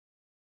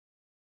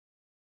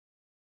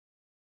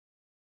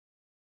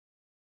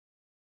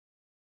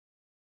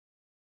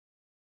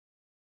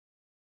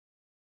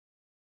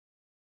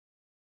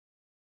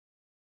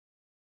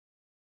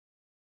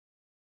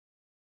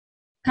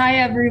Hi,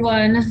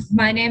 everyone.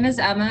 My name is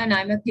Emma, and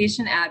I'm a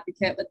patient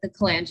advocate with the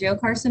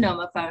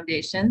Cholangiocarcinoma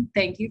Foundation.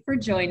 Thank you for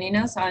joining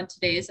us on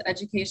today's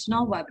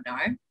educational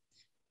webinar.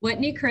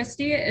 Whitney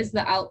Christie is the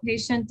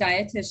outpatient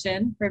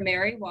dietitian for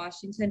Mary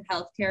Washington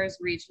Healthcare's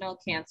Regional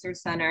Cancer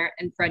Center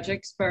in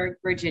Fredericksburg,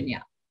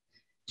 Virginia.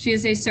 She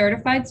is a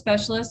certified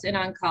specialist in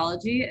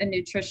oncology and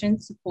nutrition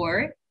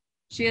support.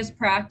 She has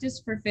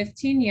practiced for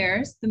 15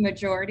 years, the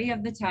majority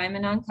of the time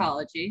in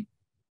oncology.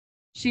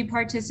 She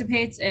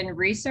participates in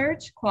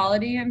research,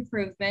 quality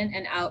improvement,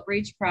 and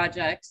outreach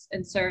projects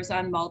and serves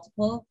on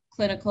multiple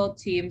clinical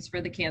teams for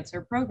the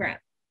cancer program.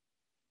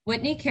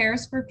 Whitney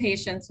cares for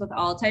patients with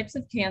all types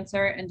of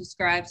cancer and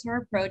describes her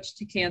approach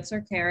to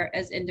cancer care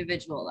as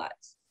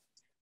individualized.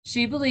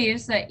 She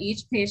believes that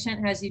each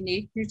patient has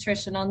unique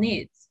nutritional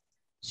needs.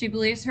 She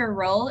believes her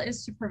role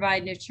is to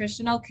provide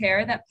nutritional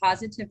care that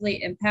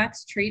positively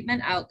impacts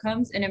treatment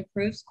outcomes and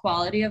improves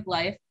quality of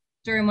life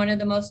during one of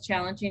the most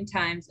challenging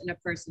times in a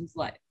person's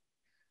life.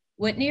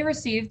 Whitney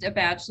received a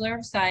Bachelor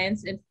of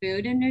Science in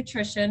Food and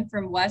Nutrition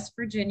from West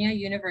Virginia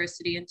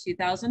University in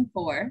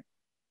 2004.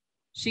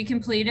 She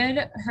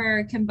completed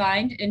her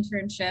combined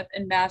internship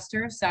and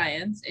Master of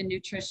Science in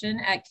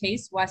Nutrition at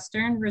Case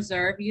Western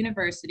Reserve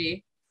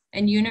University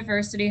and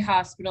University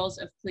Hospitals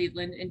of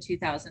Cleveland in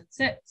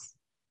 2006.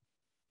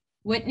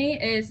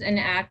 Whitney is an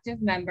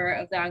active member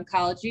of the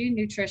Oncology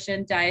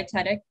Nutrition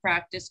Dietetic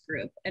Practice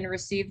Group and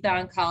received the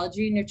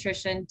Oncology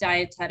Nutrition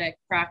Dietetic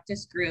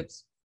Practice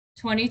Group's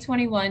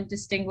 2021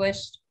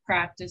 Distinguished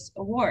Practice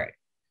Award.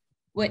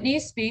 Whitney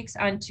speaks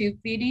on tube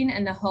feeding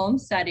in the home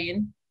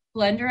setting,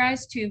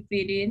 blenderized tube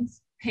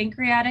feedings,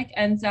 pancreatic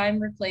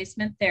enzyme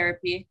replacement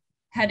therapy,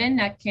 head and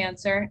neck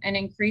cancer, and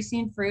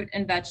increasing fruit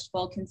and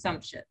vegetable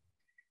consumption.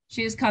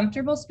 She is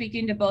comfortable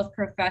speaking to both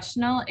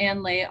professional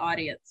and lay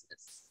audiences.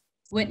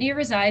 Whitney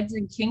resides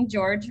in King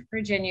George,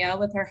 Virginia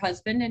with her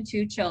husband and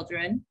 2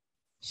 children.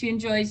 She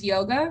enjoys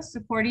yoga,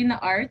 supporting the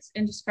arts,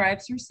 and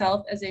describes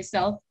herself as a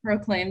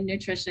self-proclaimed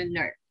nutrition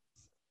nerd.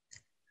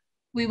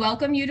 We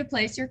welcome you to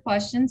place your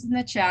questions in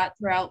the chat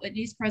throughout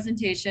Whitney's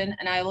presentation,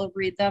 and I will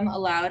read them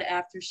aloud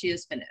after she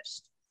is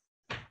finished.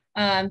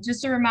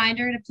 Just a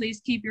reminder to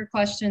please keep your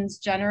questions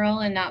general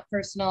and not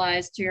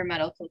personalized to your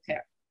medical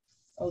care.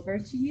 Over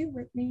to you,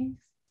 Whitney.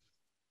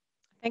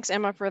 Thanks,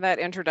 Emma, for that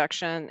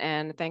introduction,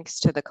 and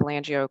thanks to the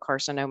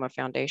Cholangiocarcinoma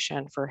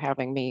Foundation for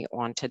having me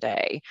on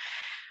today.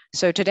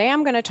 So today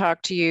I'm going to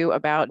talk to you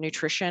about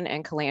nutrition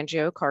and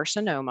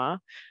cholangiocarcinoma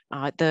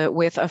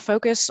with a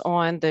focus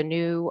on the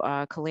new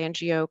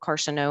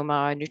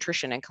cholangiocarcinoma,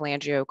 nutrition and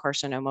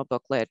cholangiocarcinoma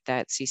booklet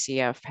that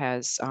CCF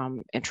has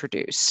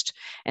introduced.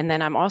 And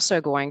then I'm also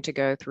going to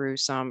go through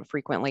some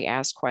frequently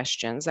asked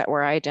questions that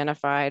were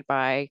identified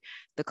by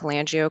the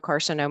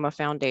Cholangiocarcinoma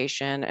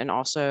Foundation and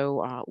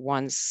also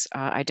ones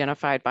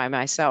identified by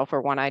myself,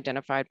 or one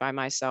identified by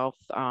myself,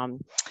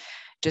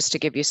 just to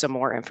give you some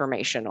more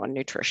information on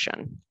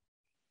nutrition.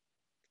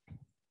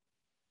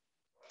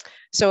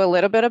 So a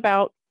little bit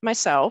about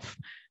myself.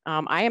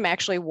 I am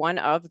actually one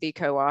of the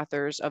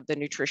co-authors of the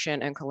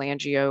Nutrition and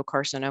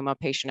Cholangiocarcinoma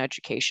Patient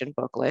Education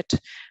booklet.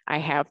 I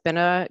have been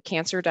a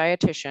cancer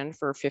dietitian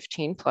for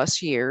 15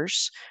 plus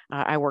years.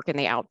 I work in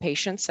the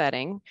outpatient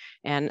setting,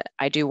 and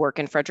I do work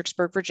in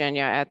Fredericksburg,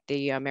 Virginia at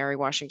the Mary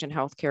Washington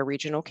Healthcare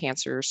Regional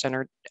Cancer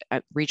Center,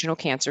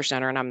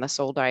 and I'm the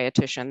sole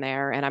dietitian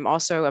there. And I'm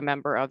also a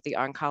member of the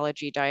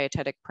Oncology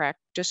Dietetic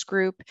Practice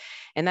Group,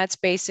 and that's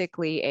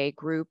basically a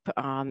group,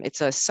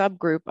 it's a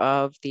subgroup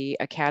of the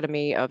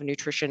Academy of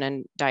Nutrition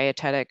and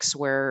Dietetics,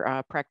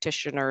 where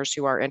practitioners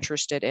who are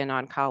interested in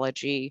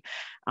oncology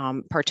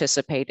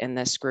participate in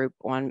this group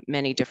on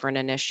many different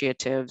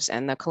initiatives.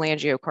 And the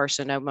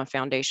Cholangiocarcinoma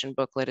Foundation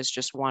booklet is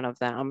just one of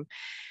them.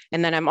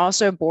 And then I'm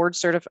also a board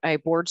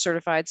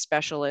certified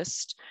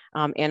specialist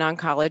in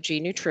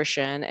oncology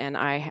nutrition. And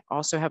I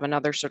also have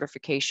another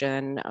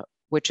certification,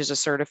 which is a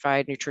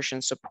certified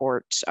nutrition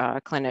support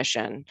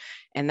clinician.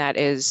 And that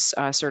is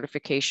a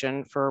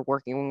certification for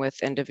working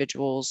with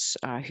individuals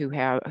who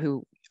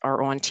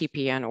are on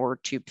TPN or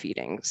tube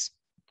feedings.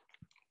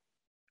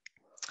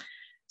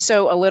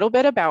 So a little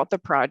bit about the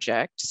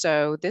project.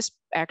 So this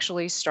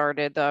actually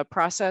started, the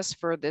process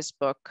for this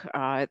book,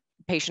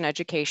 patient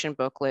education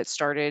booklet,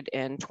 started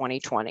in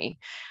 2020.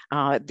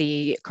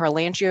 The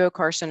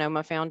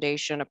Cholangiocarcinoma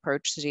Foundation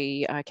approached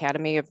the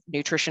Academy of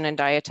Nutrition and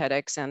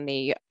Dietetics and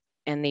the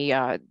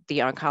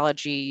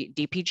oncology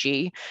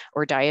DPG,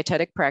 or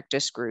dietetic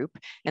practice group.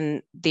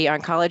 And the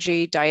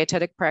oncology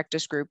dietetic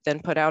practice group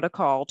then put out a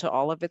call to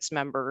all of its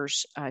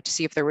members to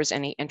see if there was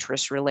any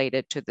interest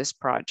related to this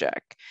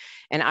project.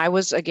 And I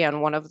was, again,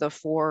 one of the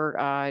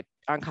 4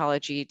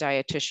 oncology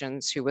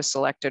dietitians who was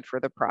selected for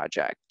the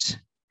project.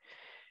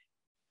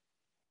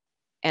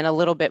 And a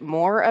little bit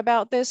more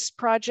about this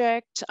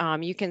project.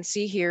 You can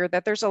see here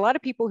that there's a lot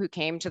of people who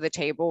came to the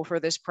table for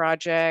this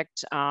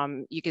project.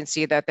 You can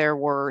see that there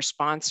were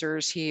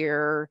sponsors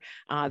here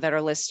that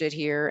are listed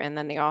here, and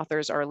then the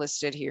authors are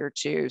listed here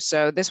too.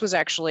 So this was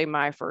actually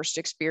my first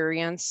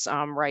experience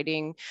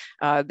writing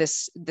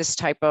this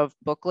type of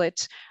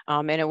booklet,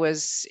 and it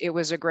was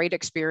a great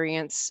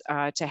experience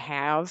to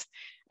have.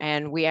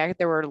 And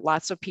there were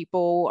lots of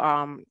people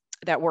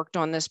that worked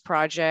on this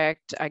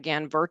project.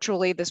 Again,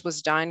 virtually this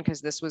was done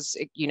because this was,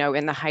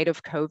 in the height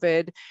of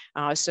COVID.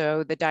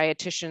 So the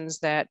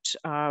dietitians that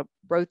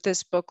wrote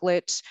this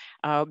booklet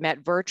met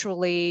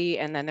virtually,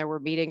 and then there were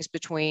meetings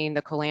between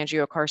the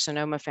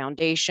Cholangiocarcinoma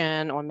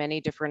Foundation on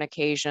many different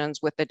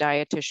occasions with the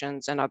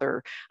dietitians and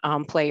other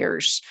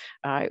players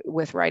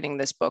with writing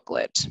this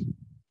booklet.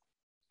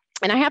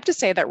 And I have to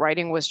say that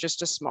writing was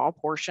just a small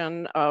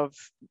portion of,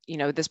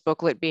 this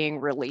booklet being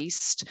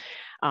released.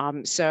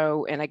 And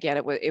again,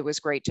 it was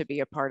great to be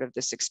a part of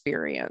this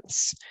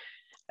experience.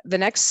 The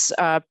next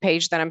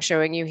page that I'm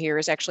showing you here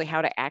is actually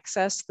how to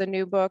access the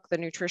new book, the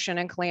Nutrition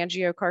and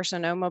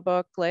Cholangiocarcinoma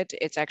booklet.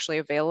 It's actually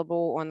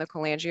available on the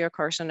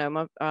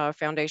Cholangiocarcinoma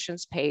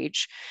Foundation's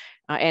page.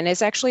 And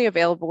it's actually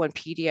available in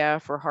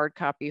PDF or hard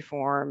copy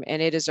form, and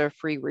it is a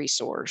free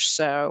resource.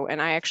 So, and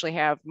I actually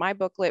have my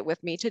booklet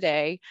with me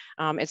today.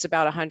 It's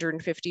about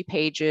 150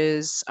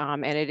 pages,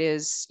 and it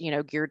is,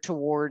 geared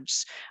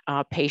towards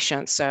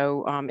patients.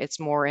 So it's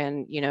more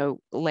in,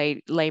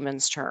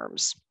 layman's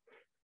terms.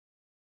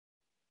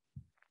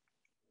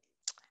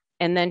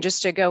 And then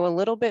just to go a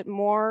little bit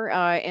more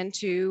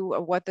into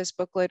what this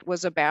booklet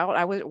was about,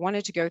 I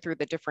wanted to go through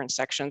the different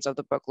sections of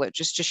the booklet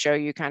just to show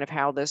you kind of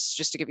how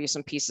just to give you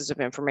some pieces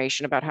of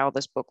information about how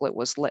this booklet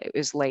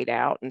is laid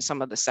out in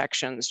some of the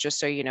sections, just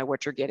so you know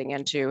what you're getting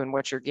into and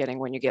what you're getting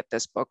when you get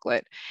this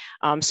booklet.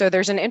 So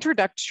there's an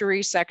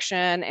introductory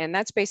section, and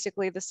that's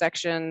basically the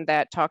section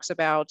that talks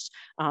about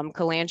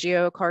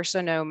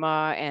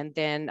cholangiocarcinoma, and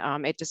then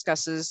it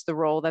discusses the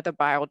role that the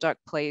bile duct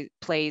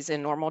plays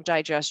in normal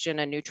digestion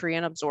and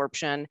nutrient absorption.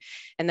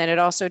 And then it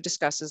also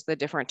discusses the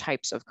different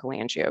types of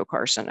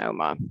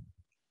cholangiocarcinoma.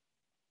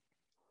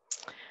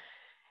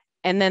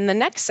 And then the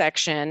next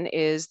section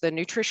is the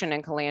Nutrition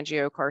and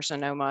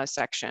Cholangiocarcinoma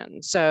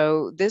section.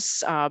 So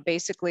this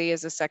basically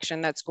is a section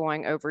that's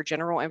going over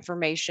general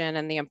information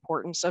and the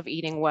importance of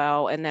eating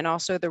well, and then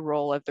also the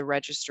role of the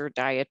registered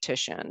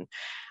dietitian.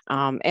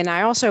 And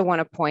I also want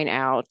to point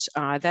out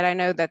that I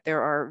know that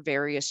there are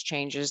various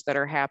changes that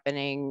are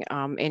happening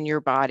in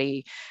your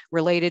body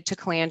related to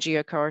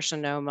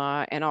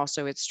cholangiocarcinoma and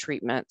also its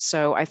treatment.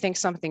 So I think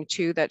something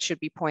too that should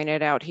be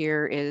pointed out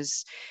here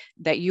is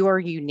that you are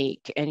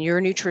unique, and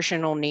your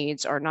nutritional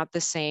needs are not the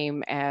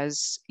same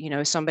as,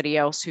 somebody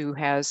else who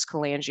has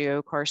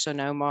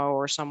cholangiocarcinoma,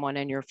 or someone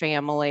in your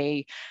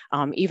family,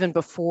 even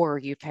before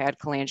you've had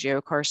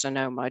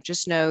cholangiocarcinoma.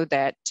 Just know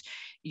that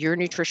your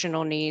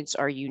nutritional needs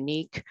are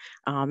unique,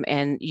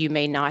 and you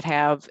may not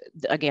have,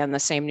 again, the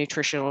same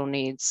nutritional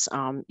needs,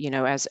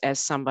 as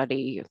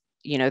somebody,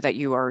 that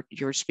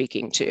you're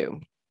speaking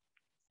to.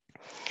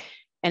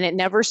 And it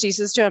never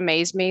ceases to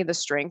amaze me the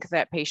strength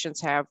that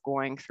patients have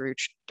going through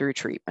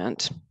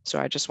treatment. So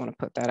I just want to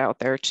put that out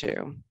there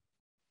too.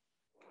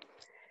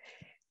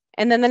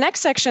 And then the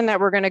next section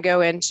that we're going to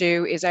go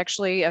into is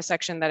actually a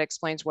section that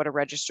explains what a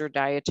registered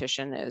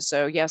dietitian is.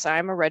 So yes,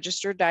 I'm a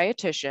registered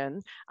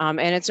dietitian, and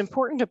it's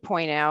important to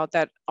point out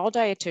that all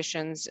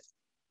dietitians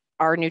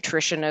are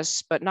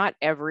nutritionists, but not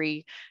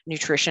every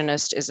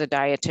nutritionist is a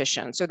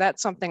dietitian. So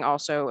that's something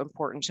also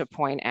important to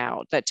point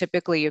out, that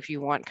typically if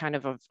you want kind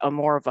of a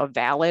more of a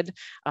valid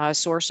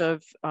source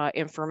of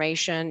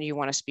information, you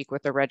want to speak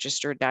with a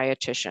registered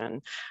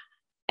dietitian.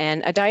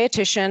 And a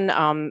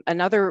dietitian,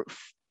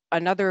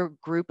 another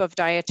group of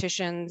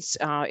dietitians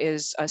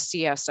is a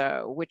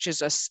CSO, which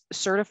is a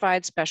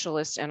certified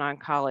specialist in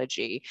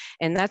oncology.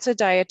 And that's a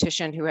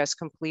dietitian who has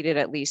completed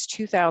at least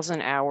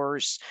 2,000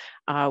 hours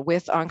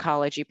with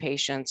oncology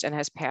patients and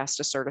has passed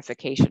a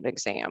certification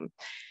exam.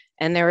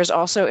 And there is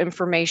also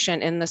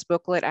information in this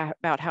booklet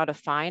about how to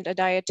find a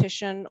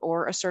dietitian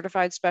or a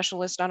certified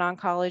specialist on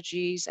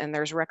oncologies, and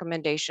there's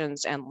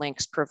recommendations and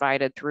links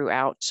provided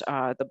throughout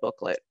the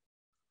booklet.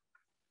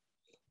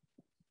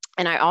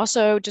 And I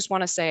also just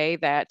want to say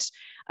that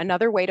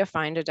another way to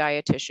find a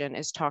dietitian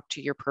is talk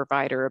to your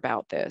provider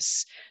about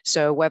this.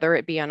 So whether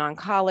it be an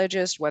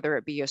oncologist, whether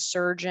it be a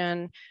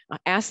surgeon,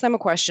 ask them a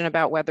question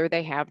about whether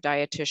they have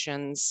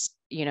dietitians,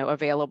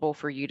 available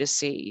for you to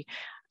see.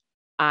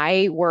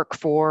 I work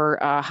for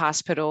a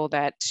hospital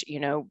that,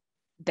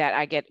 that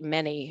I get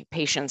many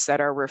patients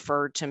that are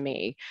referred to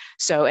me.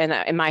 So,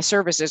 and my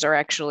services are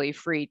actually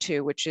free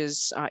too, which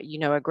is,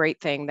 a great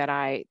thing that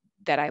I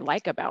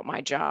like about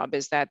my job,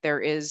 is that there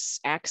is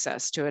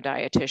access to a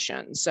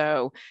dietitian.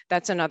 So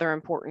that's another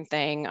important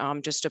thing,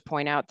 just to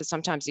point out that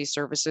sometimes these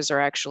services are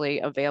actually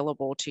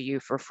available to you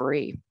for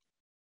free.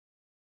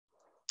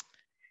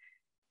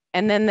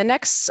 And then the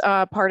next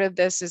part of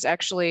this is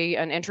actually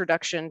an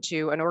introduction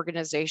to an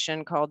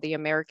organization called the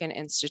American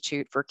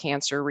Institute for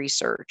Cancer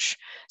Research.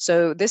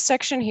 So this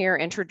section here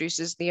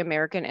introduces the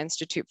American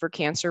Institute for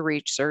Cancer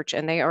Research,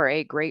 and they are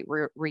a great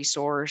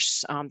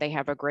resource. They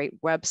have a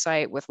great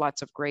website with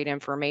lots of great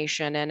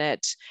information in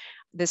it.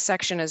 This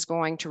section is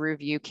going to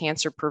review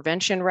cancer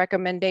prevention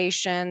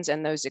recommendations,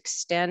 and those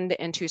extend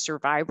into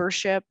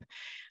survivorship.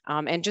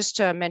 And just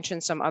to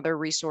mention some other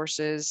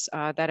resources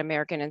that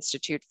American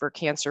Institute for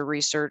Cancer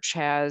Research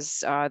has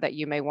that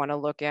you may want to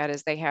look at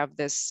is they have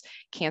this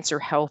cancer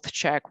health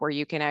check where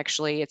you can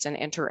actually, it's an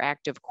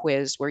interactive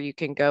quiz where you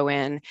can go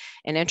in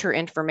and enter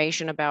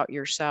information about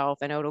yourself,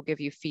 and it'll give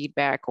you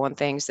feedback on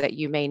things that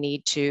you may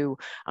need to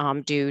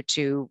do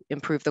to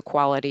improve the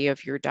quality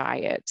of your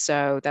diet.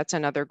 So that's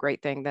another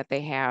great thing that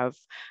they have.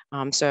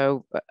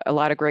 So a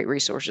lot of great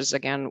resources,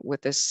 again,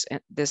 with this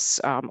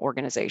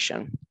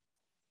organization.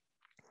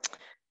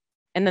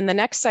 And then the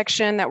next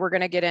section that we're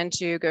going to get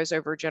into goes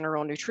over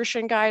general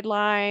nutrition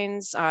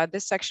guidelines.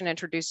 This section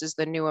introduces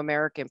the New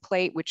American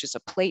Plate, which is a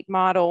plate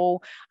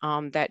model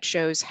that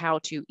shows how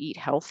to eat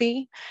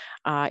healthy.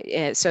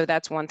 So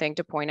that's one thing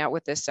to point out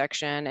with this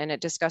section, and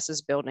it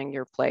discusses building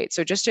your plate.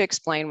 So just to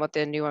explain what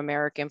the New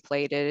American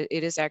Plate is,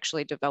 it is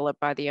actually developed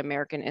by the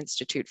American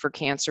Institute for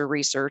Cancer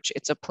Research.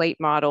 It's a plate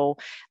model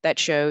that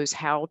shows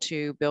how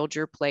to build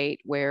your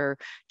plate, where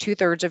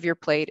 2/3 of your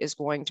plate is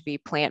going to be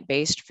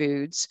plant-based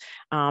foods,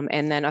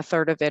 and then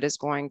 1/3 of it is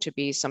going to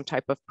be some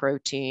type of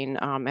protein.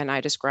 And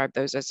I describe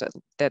those as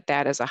that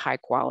as a high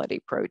quality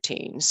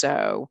protein.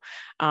 So,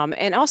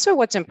 and also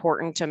what's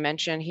important to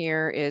mention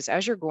here is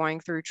as you're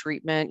going through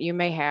treatment, you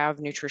may have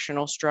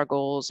nutritional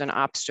struggles and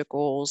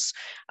obstacles.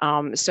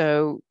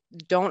 So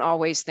don't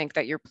always think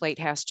that your plate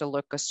has to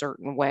look a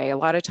certain way. A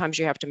lot of times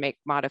you have to make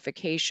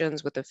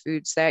modifications with the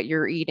foods that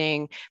you're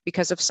eating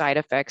because of side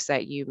effects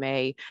that you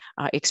may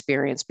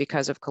experience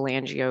because of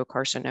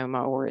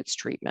cholangiocarcinoma or its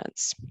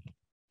treatments.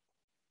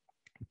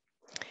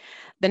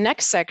 The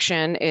next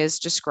section is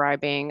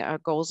describing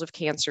goals of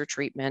cancer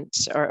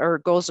treatment or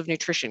goals of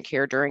nutrition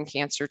care during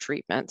cancer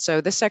treatment.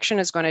 So this section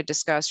is going to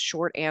discuss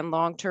short and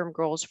long-term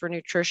goals for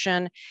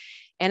nutrition.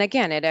 And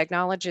again, it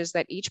acknowledges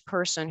that each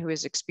person who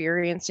is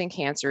experiencing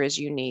cancer is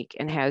unique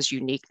and has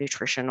unique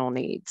nutritional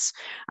needs.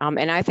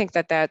 And I think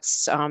that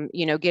that's,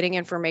 getting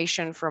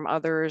information from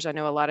others. I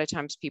know a lot of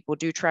times people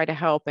do try to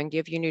help and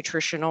give you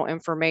nutritional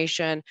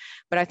information,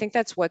 but I think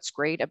that's what's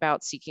great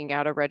about seeking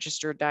out a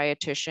registered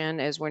dietitian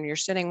is when you're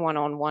sitting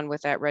one-on-one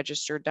with that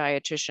registered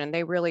dietitian,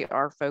 they really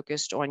are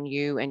focused on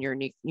you and your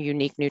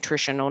unique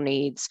nutritional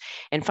needs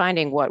and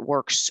finding what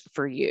works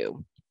for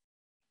you.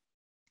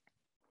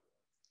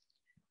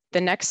 The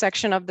next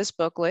section of this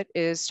booklet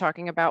is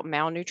talking about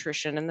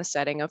malnutrition in the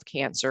setting of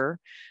cancer.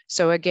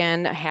 So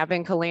again,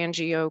 having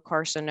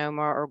cholangiocarcinoma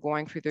or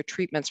going through the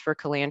treatments for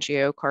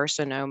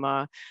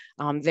cholangiocarcinoma,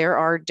 there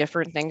are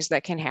different things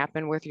that can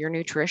happen with your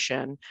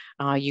nutrition.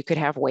 You could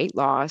have weight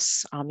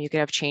loss. You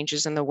could have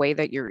changes in the way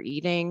that you're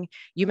eating.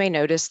 You may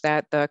notice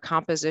that the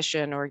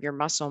composition or your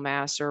muscle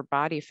mass or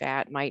body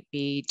fat might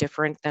be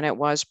different than it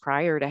was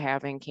prior to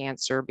having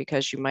cancer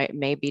because you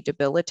may be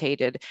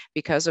debilitated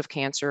because of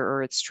cancer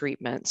or its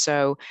treatment.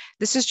 So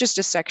this is just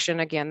a section,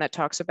 again, that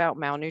talks about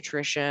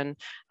malnutrition,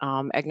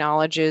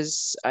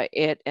 acknowledges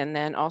it, and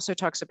then also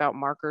talks about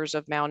markers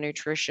of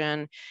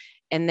malnutrition.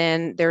 And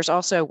then there's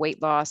also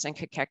weight loss and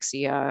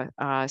cachexia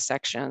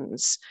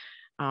sections.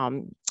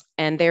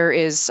 And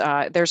there's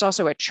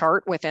also a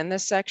chart within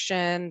this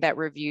section that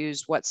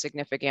reviews what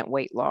significant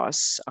weight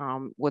loss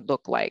would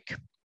look like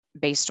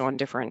based on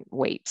different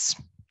weights.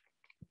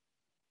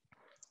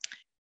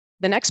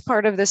 The next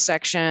part of this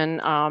section,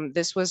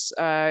 this was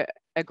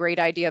a great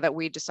idea that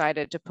we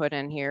decided to put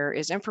in here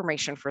is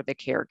information for the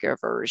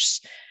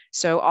caregivers.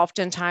 So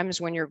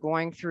oftentimes when you're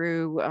going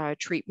through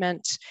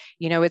treatment,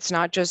 it's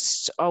not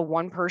just a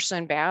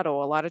one-person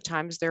battle. A lot of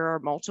times there are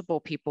multiple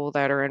people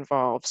that are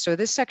involved. So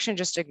this section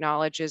just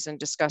acknowledges and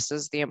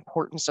discusses the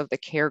importance of the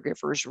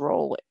caregiver's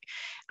role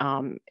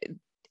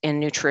in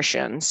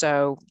nutrition.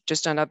 So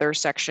just another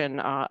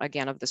section,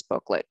 again, of this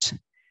booklet.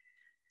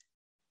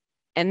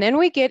 And then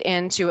we get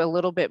into a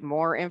little bit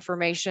more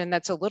information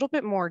that's a little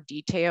bit more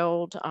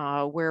detailed,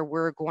 where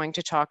we're going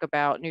to talk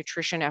about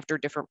nutrition after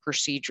different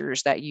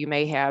procedures that you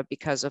may have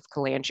because of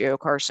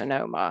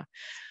cholangiocarcinoma.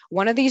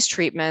 One of these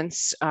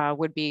treatments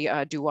would be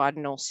a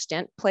duodenal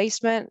stent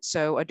placement.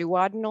 So a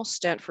duodenal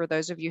stent, for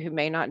those of you who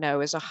may not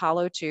know, is a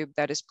hollow tube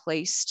that is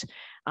placed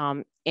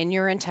in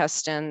your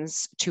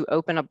intestines to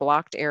open a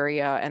blocked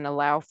area and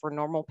allow for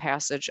normal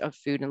passage of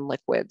food and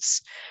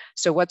liquids.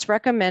 So what's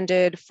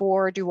recommended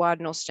for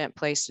duodenal stent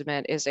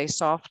placement is a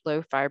soft,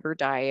 low fiber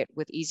diet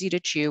with easy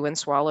to chew and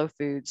swallow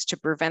foods to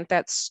prevent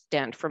that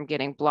stent from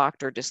getting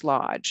blocked or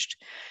dislodged.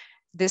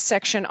 This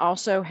section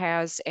also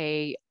has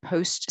a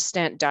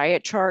post-stent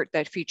diet chart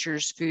that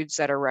features foods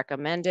that are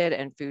recommended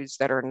and foods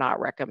that are not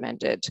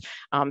recommended.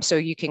 So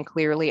you can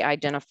clearly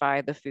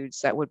identify the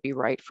foods that would be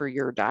right for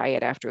your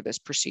diet after this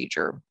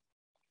procedure.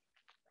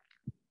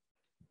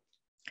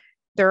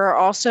 There are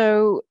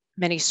also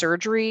many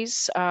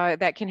surgeries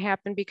that can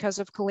happen because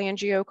of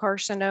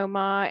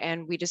cholangiocarcinoma,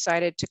 and we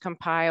decided to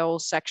compile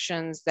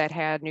sections that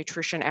had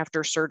nutrition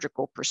after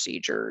surgical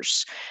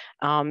procedures.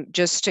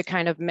 Just to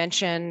kind of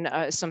mention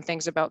some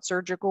things about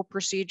surgical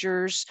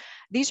procedures,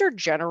 these are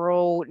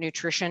general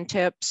nutrition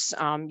tips.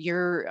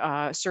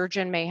 Your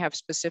surgeon may have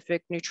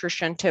specific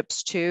nutrition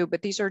tips too,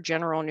 but these are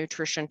general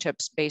nutrition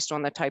tips based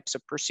on the types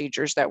of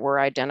procedures that were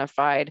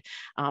identified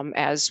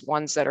as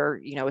ones that are,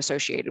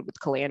 associated with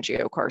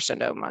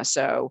cholangiocarcinoma.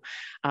 So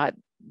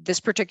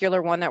this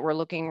particular one that we're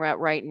looking at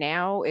right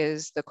now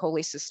is the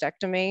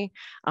cholecystectomy,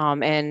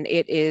 and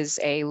it is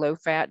a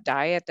low-fat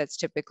diet that's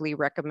typically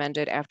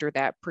recommended after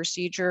that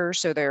procedure.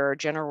 So there are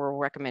general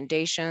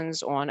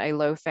recommendations on a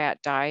low-fat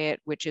diet,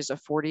 which is a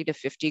 40 to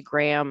 50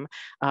 gram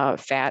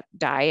fat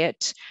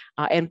diet.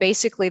 And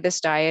basically this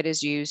diet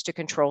is used to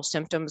control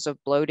symptoms of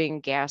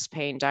bloating, gas,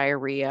 pain,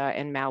 diarrhea,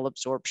 and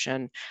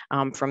malabsorption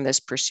from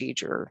this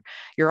procedure.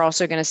 You're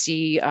also going to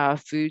see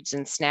foods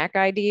and snack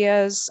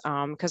ideas,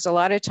 because a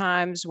lot of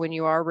times when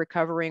you are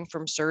recovering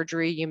from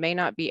surgery, you may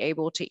not be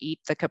able to eat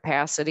the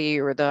capacity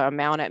or the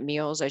amount at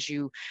meals as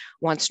you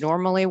once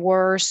normally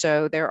were.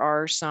 So there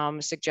are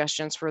some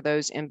suggestions for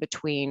those in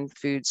between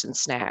foods and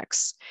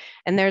snacks.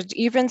 And there's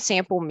even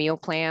sample meal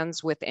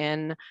plans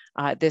within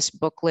this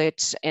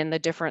booklet in the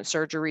different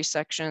surgery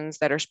sections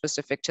that are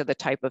specific to the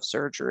type of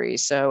surgery.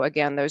 So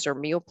again, those are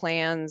meal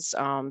plans.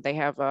 They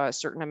have a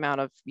certain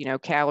amount of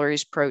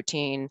calories,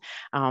 protein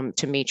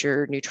to meet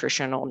your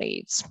nutritional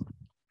needs.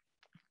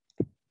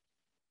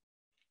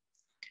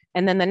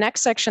 And then the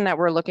next section that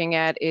we're looking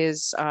at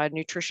is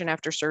nutrition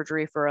after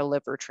surgery for a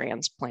liver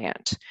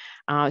transplant.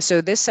 So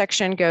this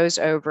section goes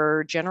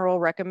over general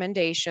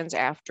recommendations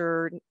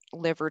after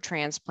liver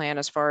transplant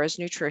as far as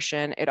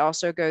nutrition. It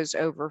also goes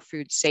over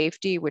food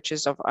safety, which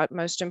is of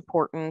utmost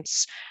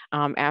importance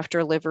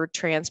after liver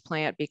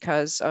transplant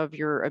because of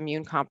your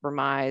immune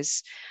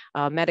compromise.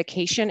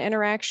 Medication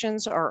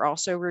interactions are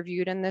also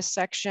reviewed in this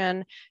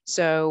section.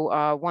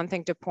 So one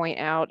thing to point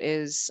out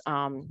is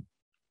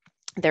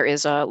there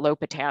is a low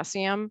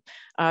potassium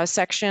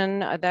section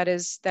that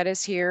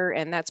is here,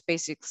 and that's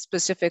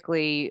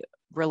specifically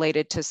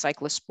related to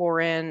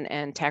cyclosporin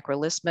and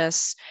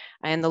tacrolimus.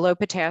 And the low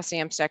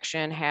potassium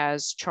section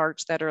has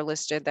charts that are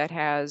listed that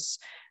has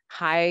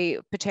high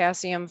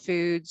potassium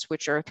foods,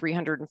 which are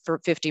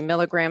 350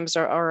 milligrams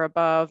or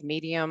above,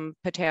 medium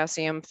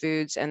potassium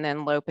foods, and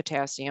then low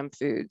potassium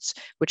foods,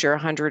 which are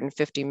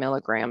 150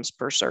 milligrams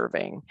per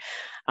serving.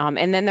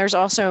 And then there's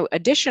also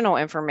additional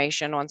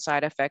information on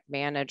side effect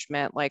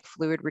management, like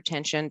fluid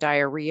retention,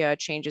 diarrhea,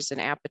 changes in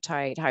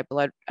appetite,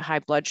 high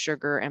blood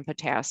sugar, and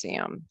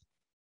potassium.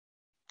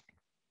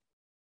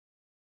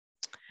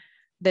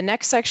 The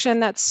next section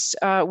that's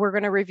we're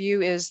going to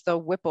review is the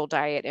Whipple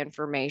diet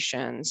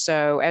information.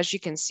 So as you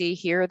can see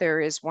here,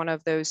 there is one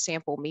of those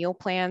sample meal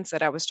plans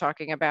that I was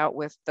talking about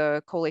with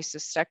the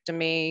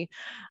cholecystectomy.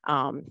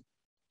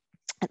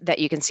 That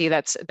you can see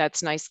that's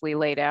nicely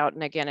laid out.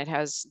 And again, it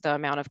has the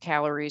amount of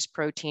calories,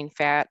 protein,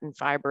 fat, and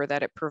fiber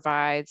that it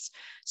provides.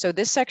 So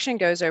this section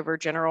goes over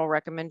general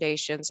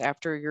recommendations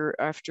after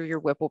your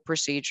Whipple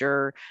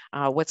procedure.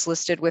 What's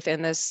listed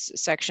within this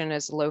section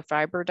is low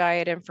fiber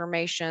diet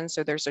information.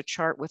 So there's a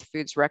chart with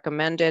foods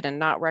recommended and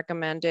not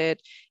recommended.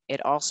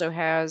 It also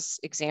has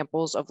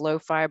examples of low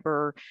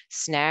fiber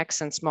snacks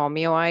and small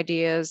meal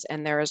ideas.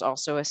 And there is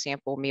also a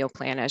sample meal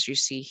plan, as you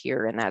see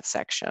here in that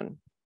section.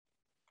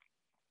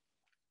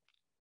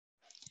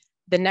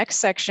 The next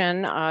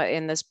section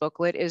in this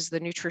booklet is the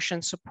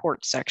nutrition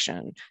support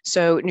section.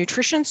 So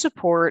nutrition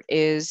support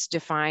is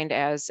defined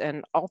as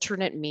an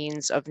alternate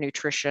means of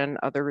nutrition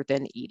other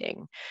than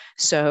eating.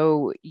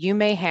 So you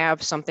may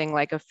have something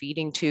like a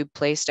feeding tube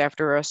placed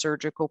after a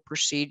surgical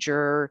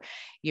procedure.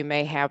 You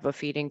may have a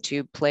feeding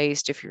tube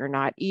placed if you're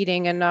not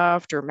eating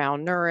enough or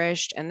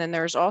malnourished. And then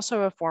there's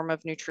also a form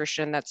of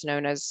nutrition that's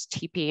known as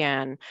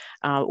TPN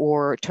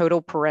or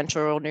total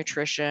parenteral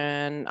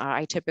nutrition.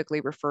 I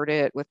typically refer to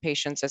it with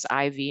patients as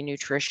IV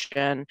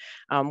nutrition,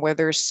 where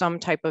there's some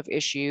type of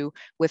issue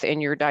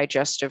within your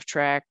digestive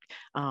tract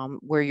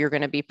where you're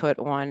going to be put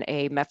on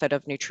a method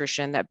of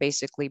nutrition that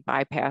basically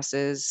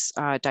bypasses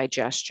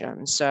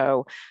digestion.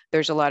 So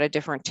there's a lot of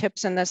different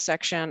tips in this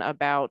section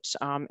about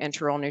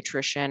enteral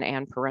nutrition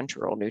and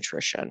parenteral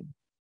nutrition.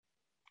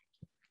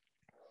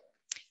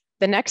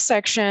 The next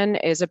section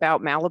is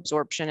about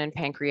malabsorption and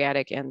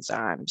pancreatic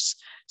enzymes.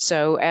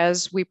 So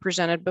as we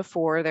presented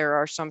before, there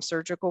are some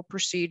surgical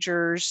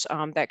procedures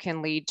that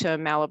can lead to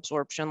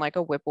malabsorption, like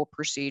a Whipple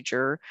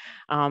procedure.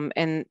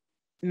 And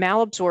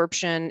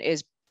malabsorption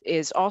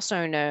is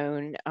also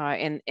known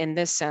in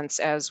this sense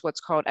as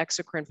what's called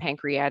exocrine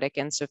pancreatic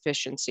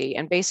insufficiency.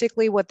 And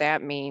basically what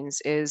that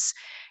means is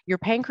your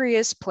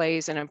pancreas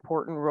plays an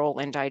important role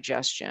in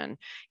digestion.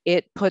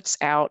 It puts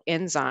out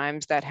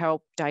enzymes that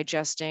help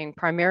digesting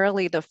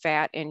primarily the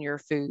fat in your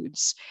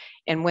foods.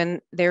 And when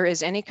there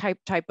is any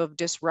type of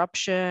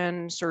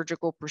disruption,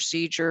 surgical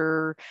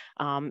procedure,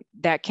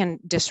 that can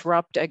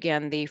disrupt,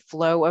 again, the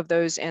flow of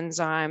those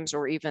enzymes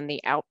or even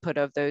the output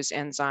of those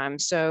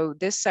enzymes. So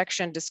this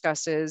section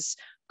discusses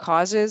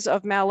causes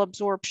of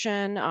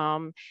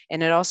malabsorption.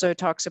 And it also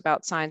talks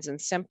about signs and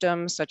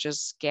symptoms such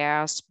as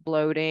gas,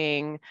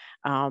 bloating.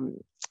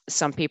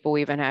 Some people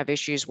even have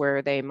issues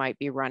where they might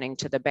be running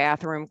to the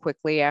bathroom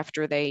quickly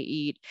after they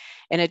eat.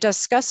 And it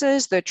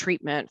discusses the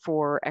treatment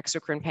for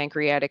exocrine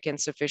pancreatic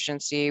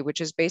insufficiency, which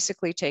is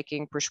basically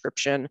taking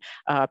prescription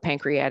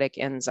pancreatic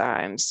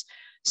enzymes.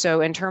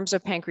 So in terms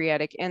of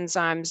pancreatic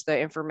enzymes, the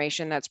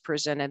information that's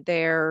presented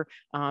there,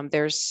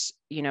 there's,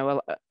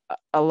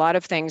 a lot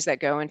of things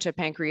that go into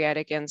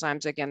pancreatic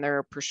enzymes. Again, there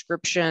are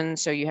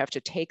prescriptions, so you have to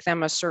take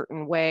them a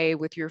certain way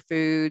with your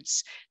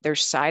foods.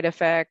 There's side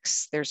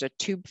effects. There's a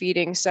tube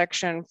feeding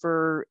section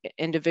for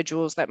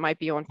individuals that might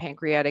be on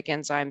pancreatic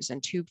enzymes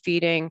and tube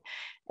feeding.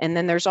 And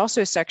then there's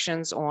also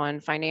sections on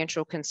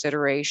financial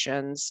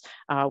considerations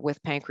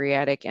with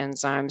pancreatic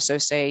enzymes. So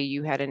say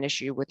you had an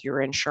issue with your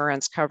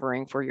insurance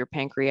covering for your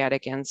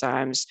pancreatic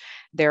enzymes,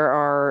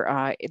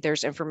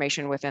 there's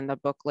information within the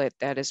booklet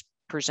that is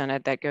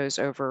presented that goes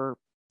over,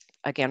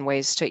 again,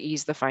 ways to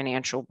ease the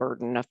financial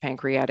burden of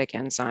pancreatic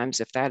enzymes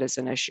if that is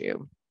an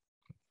issue.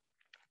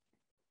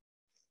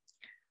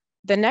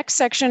 The next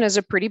section is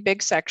a pretty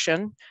big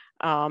section.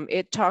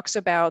 It talks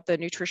about the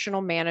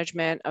nutritional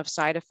management of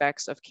side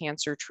effects of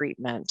cancer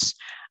treatment.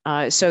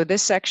 So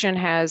this section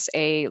has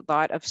a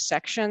lot of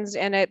sections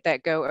in it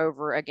that go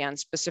over, again,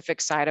 specific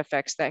side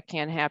effects that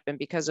can happen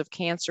because of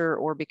cancer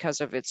or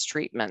because of its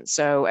treatment.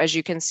 So as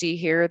you can see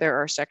here,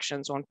 there are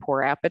sections on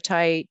poor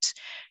appetite,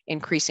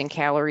 increasing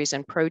calories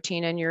and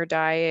protein in your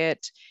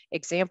diet,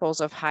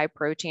 examples of high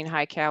protein,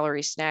 high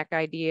calorie snack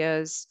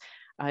ideas,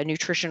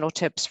 nutritional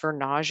tips for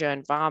nausea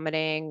and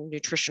vomiting,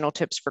 nutritional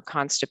tips for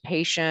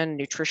constipation,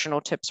 nutritional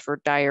tips for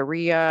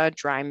diarrhea,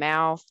 dry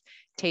mouth,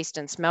 taste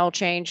and smell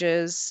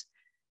changes.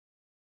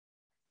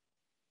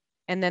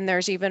 And then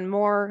there's even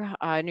more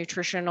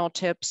nutritional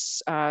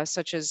tips,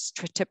 such as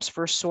tips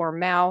for sore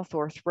mouth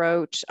or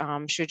throat,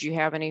 should you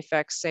have any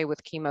effects, say,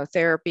 with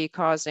chemotherapy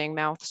causing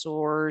mouth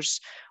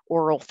sores,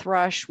 oral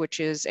thrush,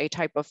 which is a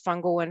type of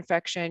fungal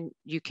infection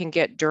you can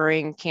get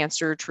during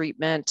cancer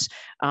treatment,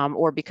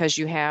 or because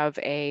you have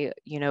a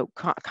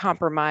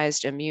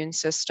compromised immune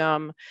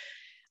system.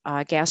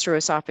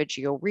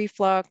 Gastroesophageal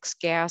reflux,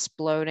 gas,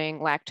 bloating,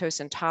 lactose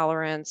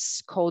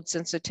intolerance, cold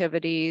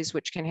sensitivities,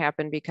 which can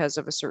happen because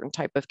of a certain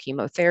type of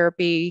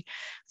chemotherapy,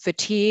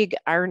 fatigue,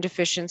 iron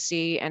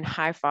deficiency, and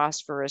high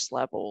phosphorus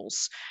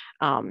levels.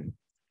 And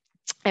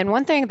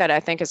one thing that I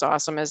think is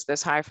awesome is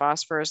this high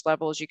phosphorus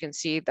levels. You can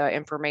see the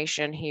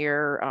information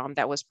here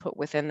that was put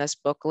within this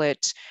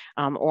booklet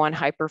on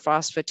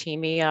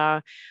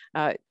hyperphosphatemia.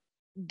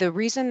 The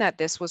reason that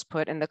this was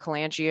put in the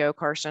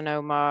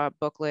cholangiocarcinoma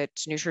booklet,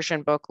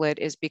 nutrition booklet,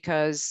 is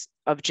because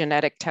of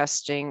genetic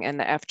testing and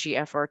the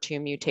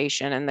FGFR2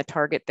 mutation and the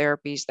target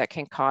therapies that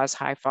can cause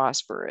high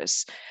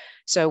phosphorus.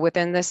 So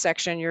within this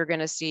section, you're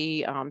going to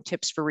see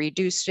tips for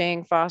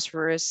reducing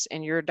phosphorus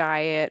in your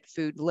diet,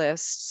 food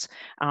lists.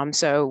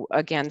 So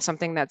again,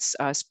 something that's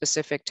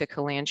specific to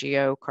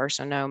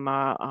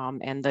cholangiocarcinoma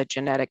and the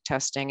genetic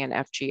testing and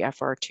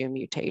FGFR2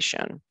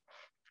 mutation,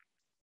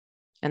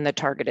 and the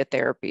targeted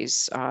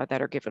therapies that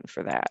are given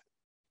for that.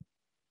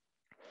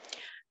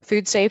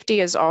 Food safety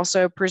is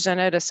also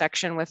presented a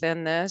section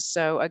within this.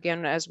 So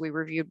again, as we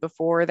reviewed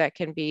before, that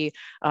can be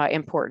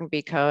important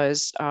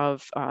because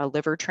of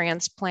liver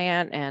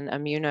transplant and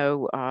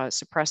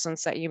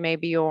immunosuppressants that you may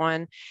be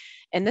on.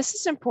 And this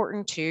is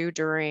important too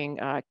during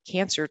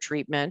cancer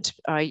treatment.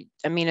 I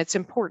mean, it's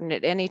important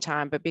at any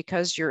time, but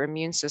because your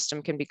immune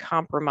system can be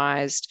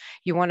compromised,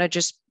 you want to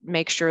just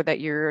make sure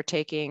that you're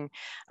taking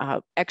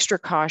extra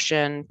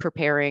caution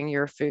preparing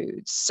your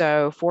foods.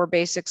 So 4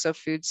 basics of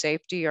food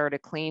safety are to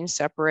clean,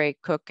 separate,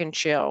 cook, and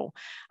chill.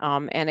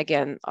 And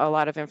again, a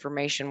lot of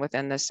information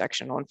within this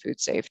section on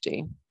food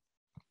safety.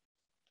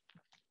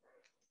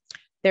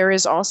 There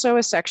is also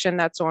a section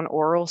that's on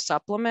oral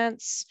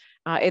supplements.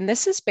 And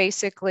this is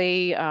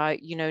basically,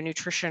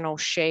 nutritional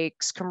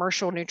shakes,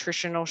 commercial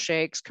nutritional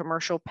shakes,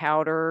 commercial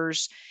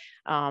powders,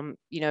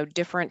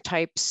 different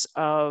types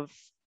of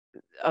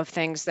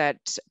things that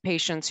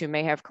patients who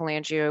may have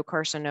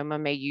cholangiocarcinoma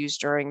may use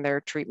during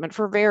their treatment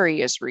for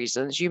various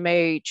reasons. You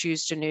may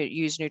choose to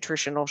use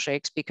nutritional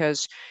shakes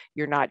because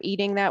you're not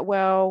eating that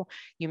well.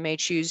 You may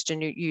choose to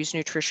use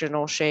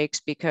nutritional shakes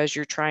because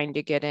you're trying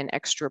to get in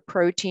extra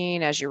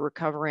protein as you're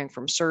recovering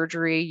from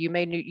surgery. You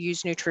may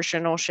use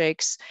nutritional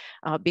shakes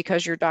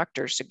because your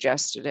doctor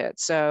suggested it.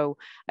 So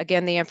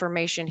again, the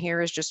information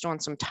here is just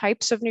on some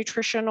types of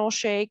nutritional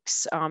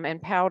shakes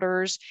and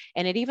powders,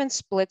 and it even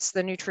splits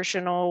the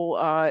nutritional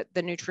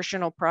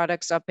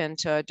products up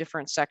into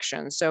different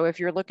sections. So if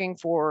you're looking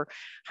for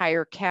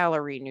higher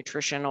calorie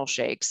nutritional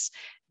shakes,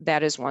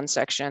 that is one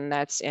section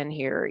that's in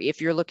here. If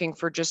you're looking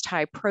for just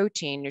high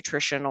protein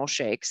nutritional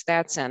shakes,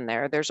 that's in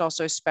there. There's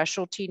also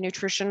specialty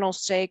nutritional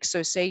shakes.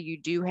 So say you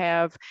do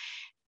have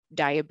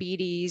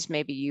diabetes,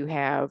 maybe you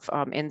have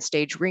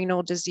end-stage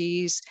renal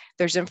disease.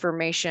 There's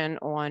information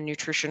on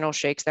nutritional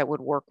shakes that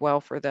would work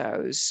well for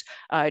those.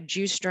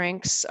 Juice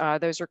drinks,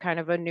 those are kind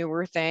of a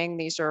newer thing.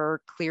 These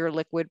are clear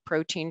liquid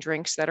protein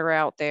drinks that are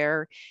out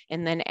there.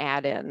 And then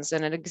add-ins.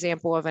 And an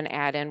example of an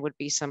add-in would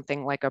be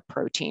something like a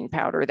protein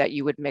powder that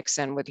you would mix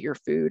in with your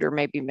food, or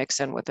maybe mix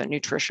in with a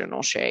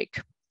nutritional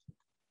shake.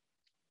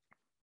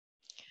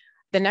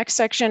 The next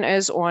section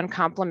is on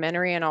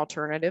complementary and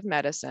alternative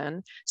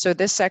medicine. So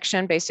this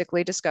section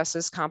basically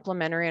discusses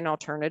complementary and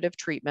alternative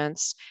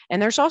treatments.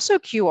 And there's also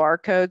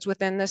QR codes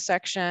within this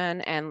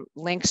section and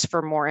links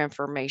for more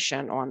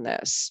information on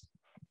this.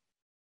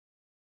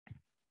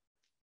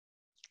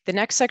 The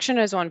next section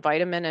is on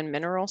vitamin and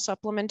mineral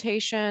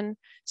supplementation.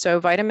 So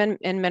vitamin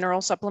and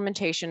mineral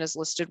supplementation is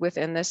listed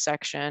within this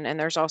section, and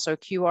there's also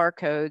QR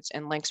codes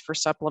and links for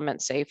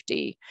supplement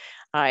safety.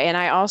 And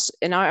I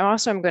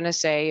also am going to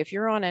say, if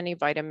you're on any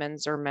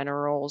vitamins or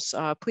minerals,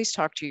 please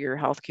talk to your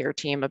healthcare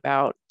team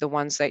about the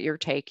ones that you're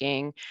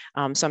taking.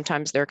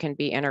 Sometimes there can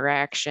be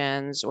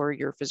interactions, or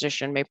your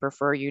physician may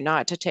prefer you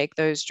not to take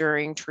those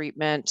during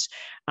treatment.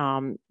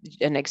 An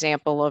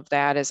example of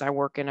that is I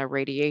work in a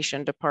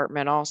radiation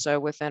department also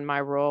within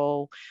my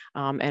role,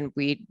 and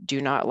we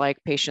do not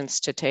like patients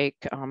to take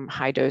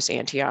high dose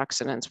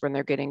antioxidants when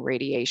they're getting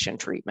radiation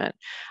treatment.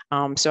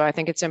 So I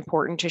think it's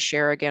important to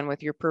share again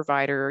with your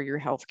provider or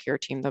your healthcare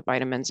team the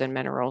vitamins and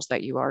minerals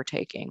that you are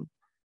taking.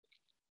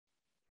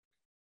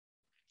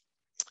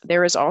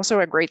 There is also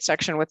a great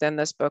section within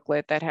this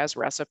booklet that has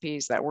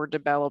recipes that were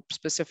developed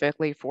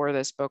specifically for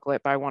this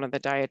booklet by one of the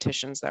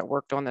dietitians that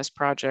worked on this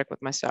project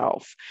with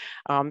myself.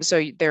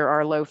 So there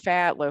are low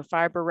fat, low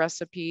fiber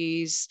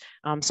recipes.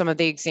 Some of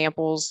the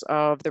examples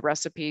of the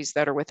recipes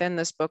that are within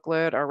this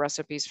booklet are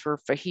recipes for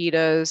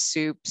fajitas,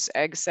 soups,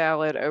 egg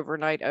salad,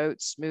 overnight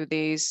oats,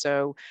 smoothies.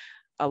 So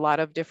a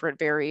lot of different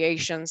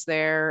variations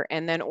there.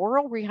 And then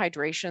oral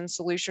rehydration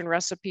solution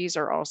recipes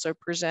are also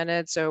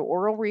presented. So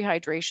oral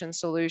rehydration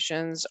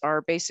solutions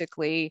are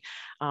basically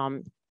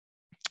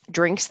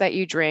drinks that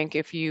you drink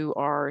if you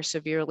are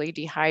severely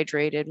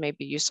dehydrated,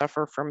 maybe you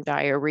suffer from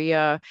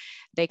diarrhea.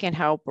 They can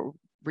help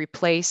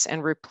replace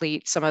and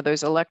replete some of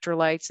those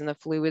electrolytes and the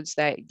fluids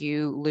that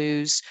you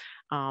lose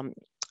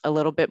a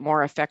little bit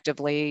more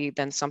effectively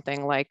than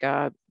something like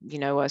a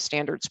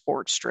standard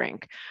sports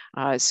drink.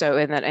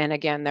 And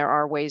again, there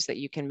are ways that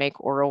you can make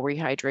oral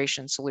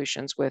rehydration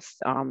solutions with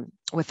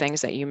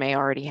things that you may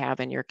already have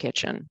in your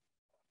kitchen.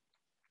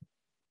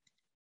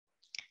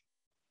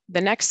 The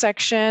next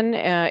section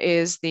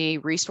is the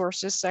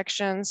resources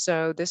section.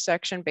 So this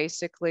section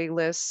basically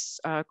lists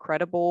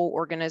credible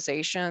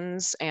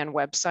organizations and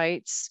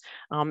websites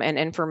and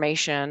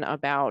information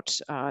about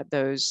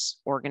those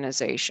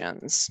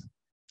organizations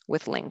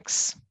with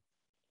links.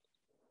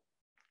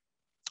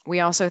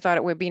 We also thought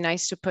it would be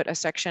nice to put a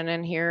section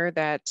in here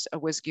that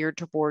was geared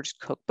towards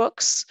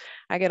cookbooks.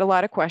 I get a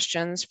lot of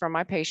questions from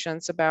my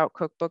patients about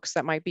cookbooks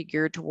that might be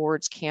geared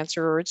towards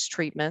cancer or its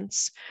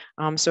treatments.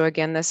 So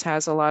again, this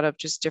has a lot of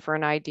just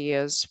different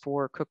ideas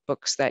for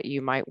cookbooks that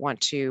you might want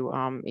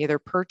to either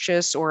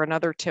purchase, or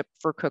another tip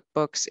for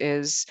cookbooks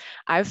is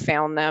I've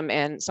found them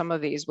in some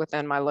of these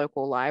within my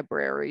local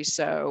library.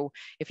 So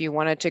if you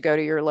wanted to go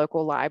to your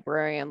local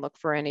library and look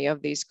for any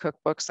of these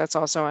cookbooks, that's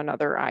also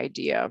another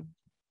idea.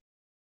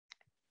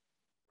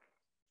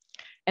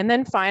 And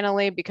then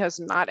finally, because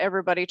not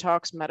everybody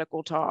talks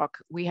medical talk,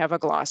 we have a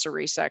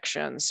glossary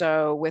section.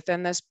 So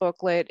within this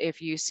booklet,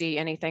 if you see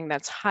anything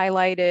that's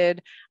highlighted,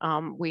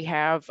 we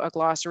have a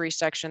glossary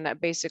section that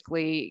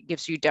basically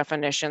gives you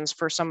definitions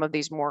for some of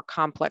these more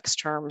complex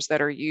terms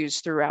that are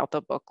used throughout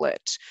the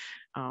booklet.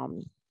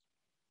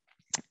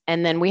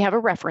 And then we have a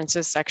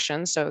references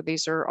section. So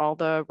these are all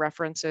the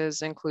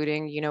references,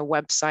 including,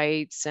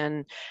 websites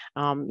and,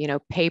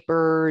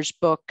 papers,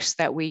 books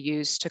that we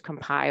use to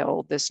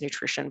compile this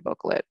nutrition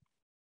booklet.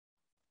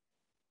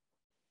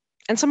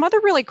 And some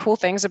other really cool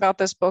things about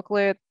this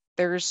booklet,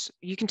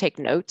 you can take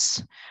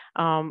notes.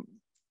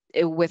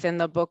 Within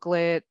the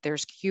booklet,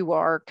 there's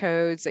QR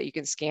codes that you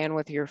can scan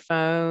with your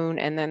phone.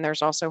 And then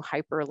there's also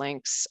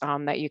hyperlinks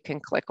that you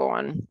can click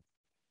on.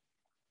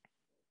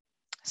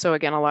 So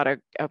again, a lot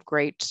of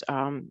great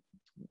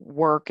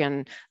work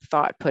and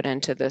thought put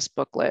into this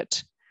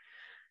booklet.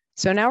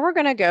 So now we're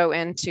going to go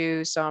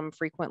into some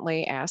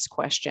frequently asked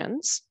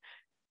questions.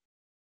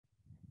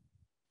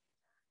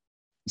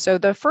 So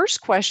the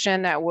first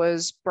question that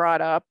was brought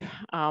up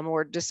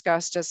or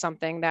discussed as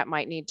something that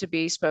might need to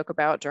be spoke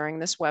about during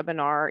this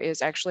webinar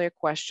is actually a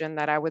question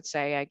that I would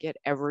say I get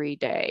every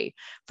day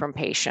from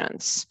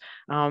patients.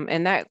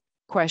 And that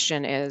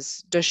question is,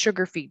 does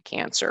sugar feed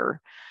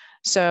cancer?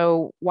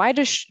 So why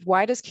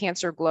does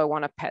cancer glow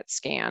on a PET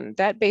scan?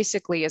 That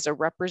basically is a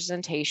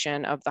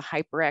representation of the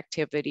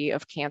hyperactivity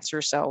of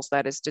cancer cells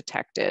that is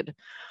detected.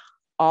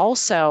 All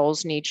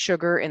cells need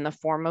sugar in the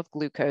form of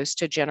glucose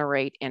to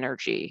generate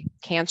energy,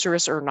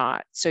 cancerous or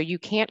not. So you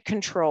can't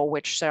control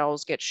which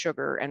cells get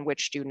sugar and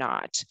which do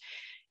not.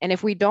 And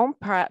if we don't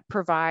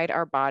provide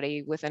our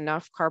body with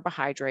enough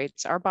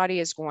carbohydrates, our body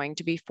is going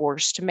to be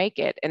forced to make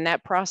it. And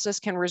that process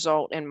can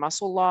result in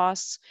muscle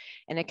loss,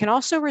 and it can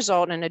also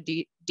result in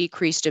a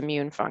decreased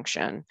immune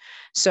function.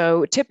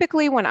 So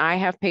typically when I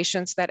have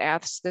patients that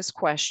ask this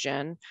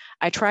question,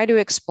 I try to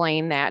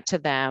explain that to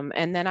them.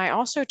 And then I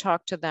also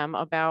talk to them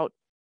about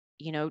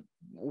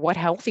what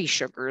healthy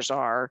sugars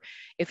are.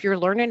 If you're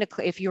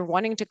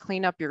wanting to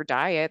clean up your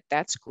diet,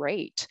 that's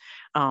great.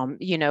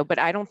 But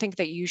I don't think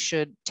that you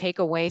should take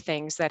away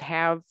things that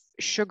have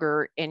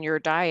sugar in your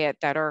diet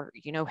that are,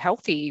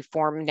 healthy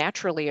form,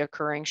 naturally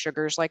occurring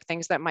sugars, like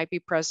things that might be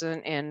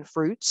present in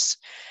fruits.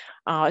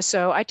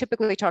 So I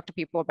typically talk to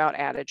people about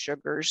added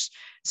sugars.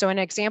 So an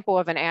example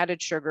of an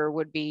added sugar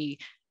would be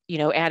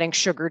adding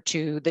sugar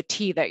to the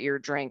tea that you're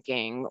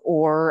drinking,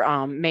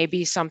 or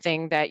maybe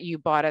something that you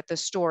bought at the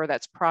store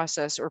that's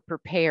processed or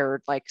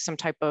prepared, like some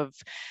type of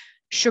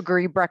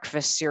sugary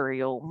breakfast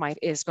cereal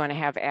is going to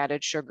have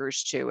added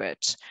sugars to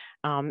it.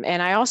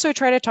 And I also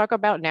try to talk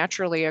about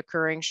naturally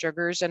occurring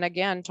sugars. And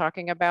again,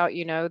 talking about,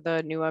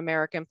 the New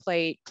American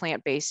Plate,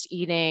 plant-based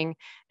eating.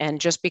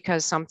 And just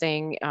because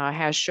something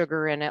has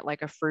sugar in it,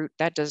 like a fruit,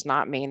 that does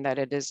not mean that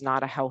it is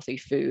not a healthy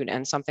food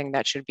and something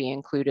that should be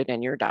included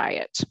in your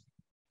diet.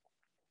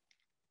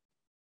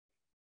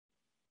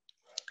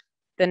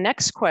 The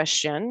next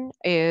question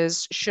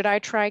is, should I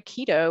try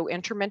keto,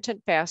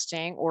 intermittent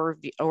fasting, or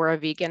a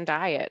vegan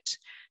diet?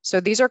 So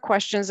these are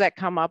questions that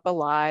come up a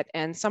lot,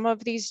 and some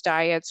of these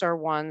diets are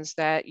ones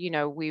that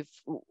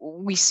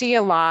we see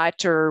a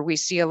lot, or we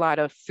see a lot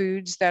of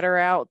foods that are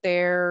out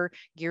there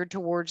geared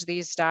towards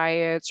these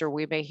diets, or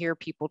we may hear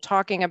people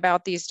talking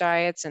about these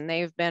diets and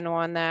they've been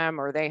on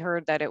them, or they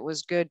heard that it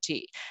was good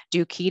to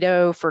do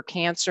keto for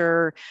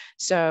cancer.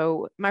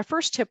 So my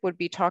first tip would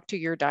be talk to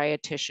your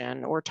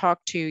dietitian or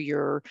talk to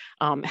your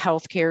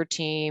healthcare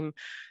team.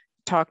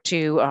 Talk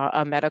to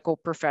a medical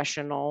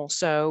professional.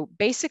 So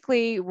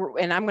basically,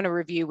 and I'm going to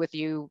review with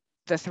you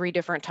the 3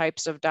 different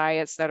types of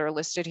diets that are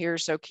listed here.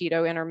 So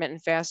keto,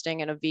 intermittent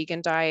fasting, and a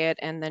vegan diet,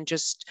 and then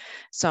just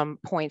some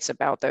points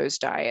about those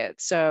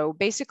diets. So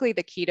basically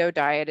the keto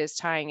diet is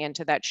tying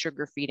into that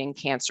sugar feeding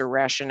cancer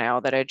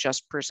rationale that I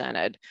just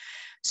presented.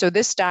 So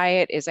this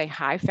diet is a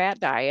high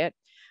fat diet.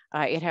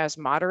 It has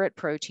moderate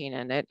protein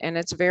in it, and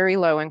it's very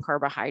low in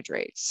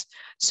carbohydrates.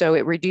 So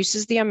it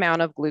reduces the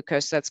amount of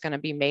glucose that's going to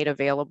be made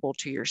available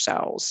to your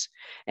cells.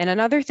 And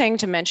another thing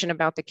to mention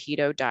about the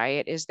keto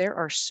diet is there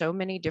are so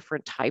many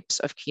different types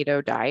of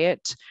keto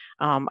diet.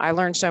 I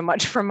learned so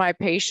much from my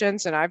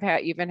patients, and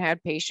I've even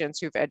had patients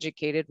who've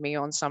educated me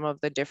on some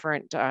of the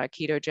different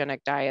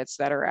ketogenic diets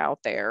that are out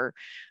there.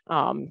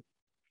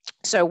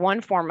 So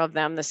one form of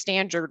them, the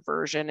standard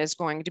version, is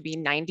going to be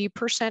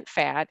 90%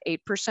 fat,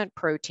 8%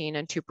 protein,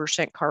 and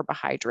 2%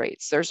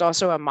 carbohydrates. There's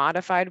also a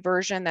modified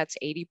version that's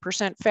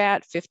 80%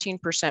 fat,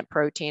 15%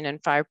 protein,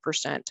 and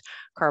 5%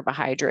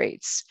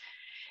 carbohydrates.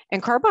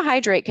 And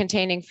carbohydrate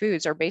containing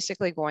foods are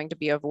basically going to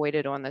be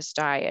avoided on this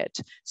diet.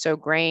 So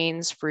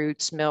grains,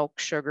 fruits, milk,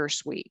 sugar,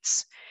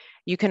 sweets.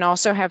 You can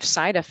also have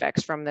side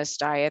effects from this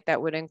diet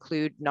that would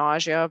include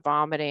nausea,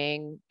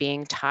 vomiting,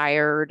 being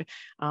tired,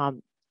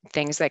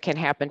 things that can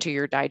happen to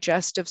your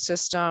digestive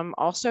system.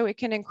 Also, it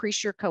can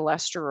increase your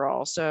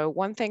cholesterol. So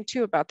one thing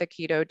too about the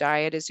keto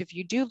diet is if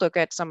you do look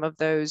at some of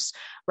those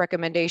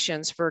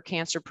recommendations for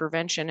cancer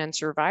prevention and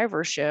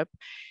survivorship,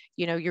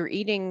 you're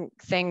eating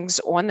things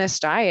on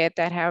this diet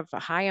that have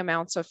high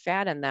amounts of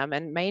fat in them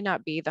and may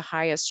not be the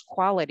highest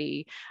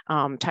quality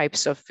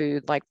types of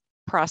food, like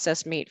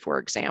processed meat, for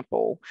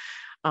example.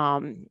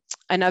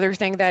 Another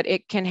thing that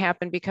it can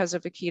happen because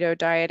of a keto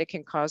diet, it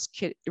can cause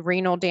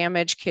renal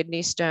damage,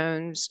 kidney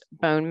stones,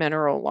 bone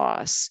mineral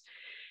loss.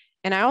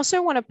 And I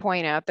also want to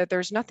point out that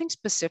there's nothing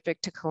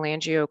specific to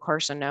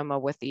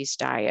cholangiocarcinoma with these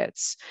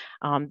diets.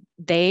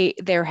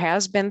 There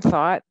has been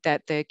thought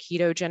that the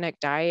ketogenic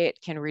diet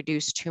can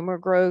reduce tumor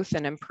growth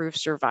and improve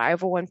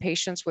survival in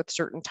patients with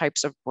certain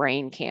types of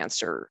brain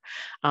cancer.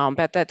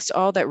 But that's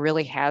all that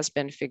really has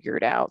been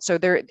figured out. So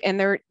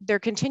there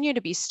continue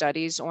to be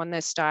studies on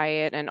this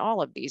diet and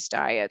all of these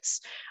diets.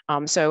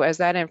 So as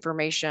that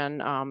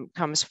information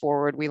comes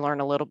forward, we learn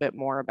a little bit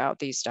more about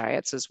these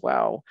diets as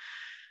well.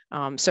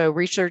 So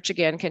research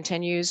again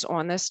continues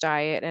on this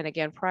diet. And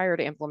again, prior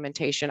to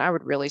implementation, I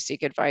would really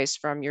seek advice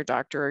from your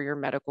doctor or your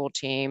medical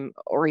team,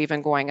 or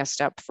even going a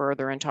step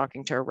further and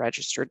talking to a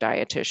registered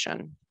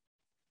dietitian.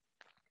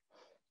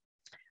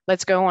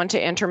 Let's go on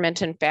to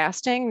intermittent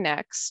fasting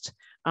next.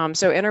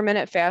 So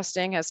intermittent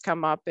fasting has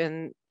come up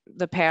in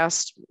the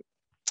past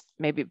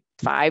maybe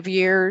 5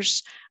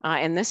 years.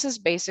 And this is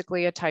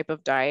basically a type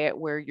of diet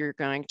where you're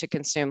going to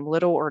consume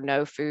little or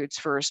no foods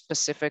for a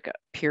specific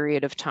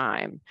period of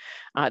time.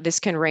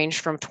 This can range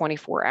from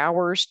 24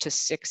 hours to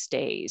 6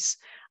 days.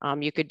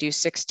 You could do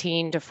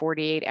 16 to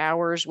 48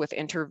 hours with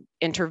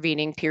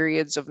intervening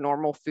periods of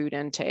normal food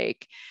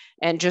intake.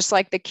 And just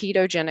like the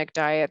ketogenic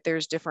diet,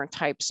 there's different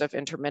types of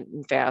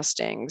intermittent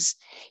fastings.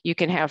 You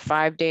can have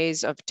 5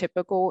 days of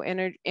typical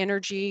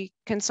energy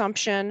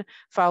consumption,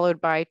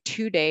 followed by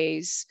 2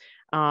 days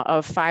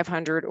of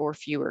 500 or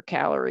fewer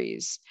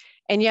calories.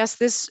 And yes,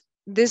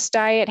 this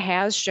diet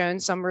has shown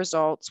some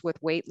results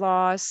with weight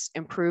loss,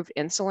 improved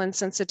insulin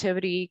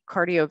sensitivity,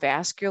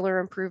 cardiovascular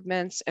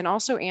improvements, and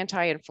also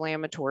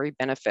anti-inflammatory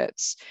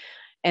benefits.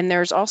 And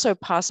there's also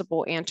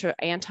possible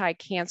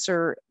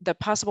anti-cancer. The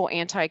possible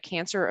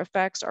anti-cancer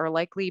effects are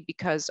likely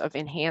because of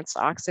enhanced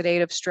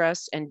oxidative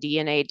stress and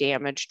DNA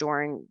damage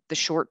during the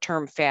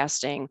short-term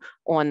fasting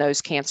on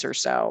those cancer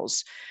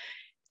cells.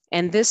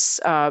 And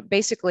this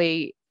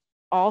basically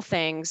all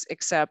things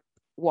except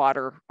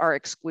water are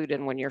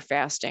excluded when you're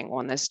fasting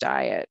on this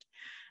diet.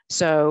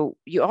 So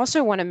you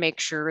also want to make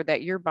sure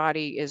that your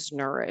body is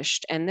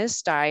nourished. And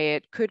this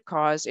diet could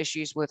cause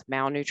issues with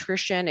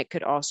malnutrition. It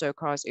could also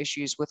cause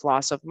issues with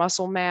loss of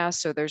muscle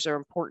mass. So those are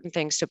important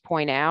things to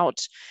point out.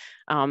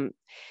 And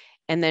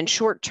then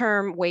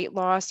short-term weight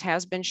loss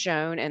has been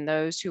shown in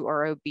those who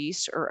are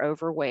obese or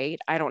overweight.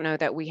 I don't know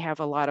that we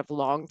have a lot of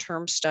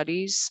long-term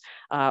studies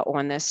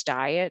on this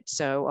diet.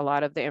 So a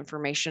lot of the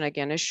information,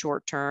 again, is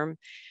short-term.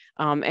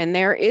 And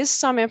there is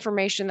some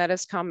information that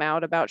has come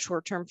out about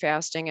short-term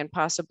fasting and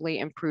possibly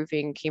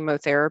improving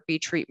chemotherapy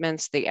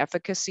treatments, the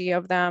efficacy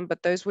of them,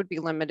 but those would be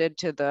limited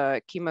to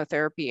the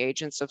chemotherapy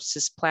agents of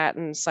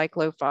cisplatin,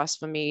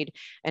 cyclophosphamide,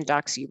 and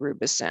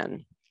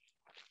doxorubicin.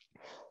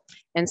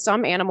 And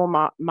some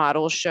animal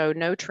models show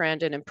no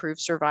trend in improved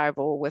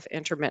survival with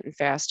intermittent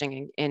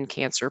fasting in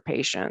cancer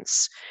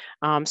patients.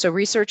 So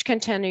research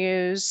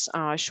continues.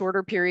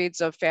 Shorter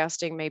periods of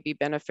fasting may be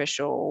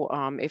beneficial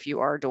if you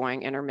are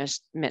doing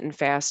intermittent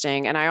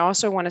fasting. And I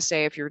also want to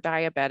say if you're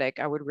diabetic,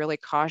 I would really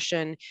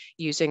caution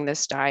using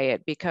this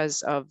diet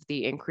because of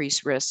the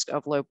increased risk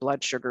of low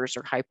blood sugars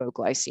or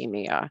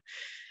hypoglycemia.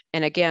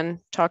 And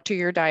again, talk to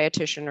your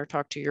dietitian or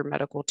talk to your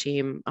medical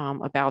team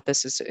about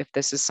this if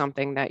this is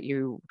something that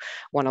you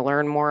want to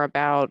learn more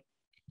about.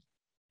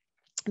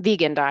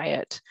 Vegan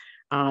diet.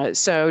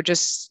 So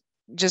just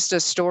a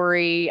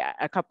story,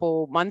 a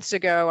couple months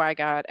ago, I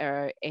got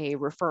a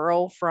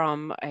referral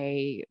from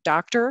a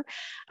doctor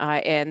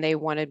and they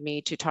wanted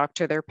me to talk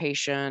to their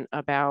patient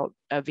about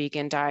a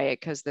vegan diet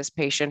because this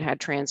patient had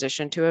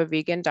transitioned to a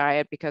vegan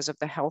diet because of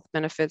the health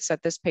benefits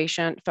that this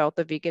patient felt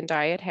the vegan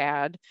diet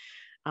had.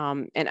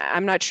 And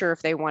I'm not sure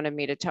if they wanted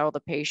me to tell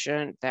the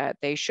patient that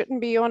they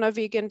shouldn't be on a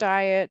vegan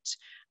diet.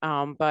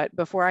 But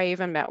before I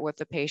even met with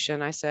the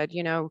patient, I said,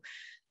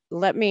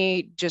 let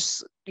me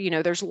just,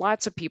 there's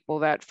lots of people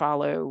that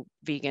follow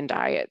vegan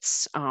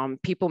diets.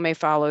 People may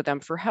follow them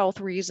for health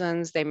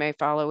reasons. They may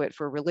follow it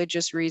for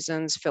religious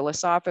reasons,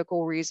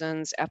 philosophical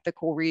reasons,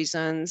 ethical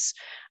reasons.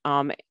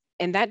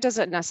 And that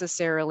doesn't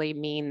necessarily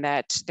mean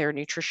that their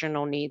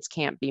nutritional needs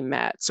can't be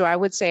met. So I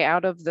would say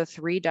out of the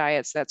 3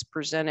 diets that's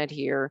presented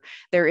here,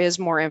 there is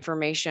more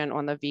information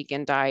on the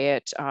vegan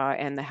diet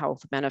and the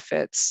health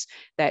benefits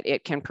that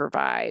it can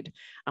provide.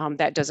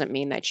 That doesn't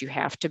mean that you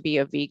have to be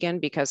a vegan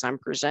because I'm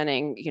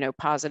presenting,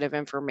 positive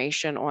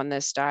information on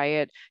this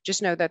diet.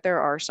 Just know that there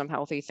are some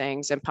healthy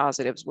things and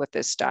positives with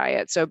this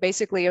diet. So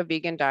basically a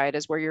vegan diet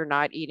is where you're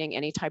not eating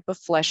any type of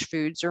flesh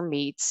foods or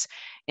meats,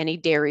 any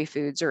dairy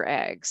foods or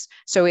eggs.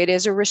 So it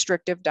is a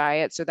restrictive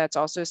diet. So that's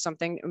also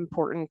something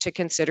important to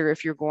consider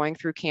if you're going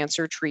through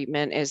cancer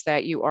treatment is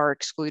that you are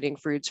excluding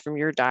foods from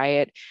your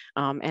diet.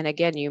 And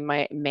again, you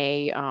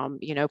may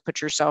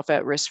put yourself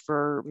at risk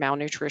for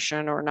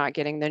malnutrition or not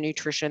getting the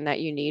nutrition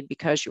that you need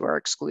because you are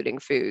excluding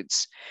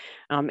foods.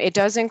 It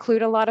does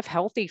include a lot of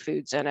healthy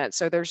foods in it.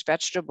 So there's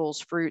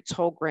vegetables, fruits,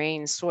 whole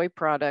grains, soy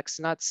products,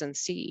 nuts, and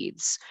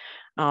seeds.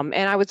 And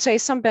I would say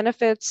some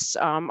benefits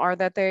are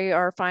that they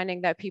are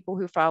finding that people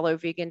who follow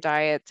vegan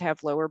diets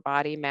have lower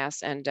body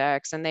mass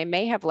index and they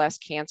may have less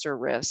cancer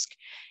risk.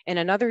 And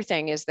another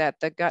thing is that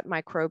the gut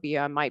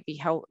microbiota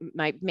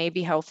may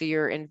be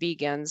healthier in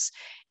vegans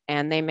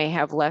and they may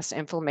have less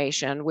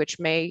inflammation, which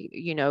may,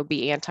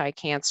 be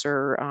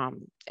anti-cancer.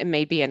 It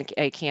may be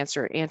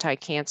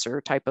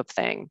anti-cancer type of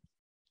thing.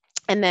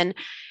 And then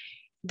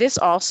this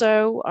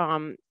also,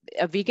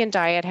 a vegan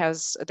diet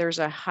there's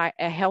a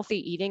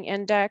healthy eating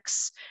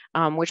index,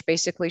 which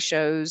basically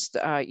shows,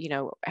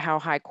 how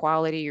high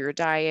quality your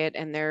diet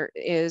and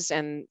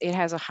it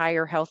has a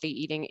higher healthy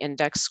eating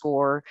index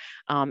score.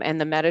 And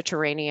the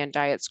Mediterranean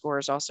diet score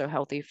is also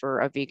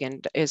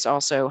is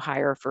also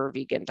higher for a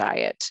vegan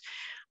diet.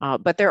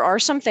 But there are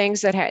some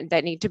things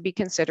that need to be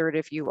considered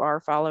if you are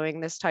following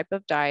this type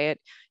of diet.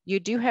 You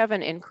do have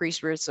an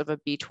increased risk of a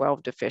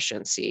B12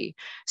 deficiency.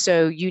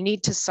 So you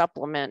need to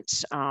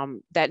supplement,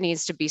 that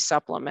needs to be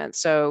supplement.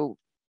 So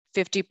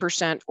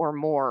 50% or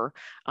more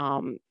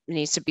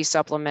needs to be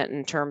supplement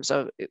in terms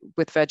of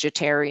with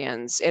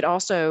vegetarians. It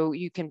also,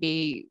 you can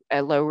be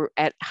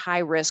at high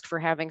risk for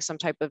having some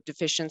type of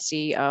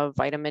deficiency of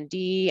vitamin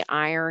D,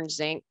 iron,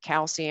 zinc,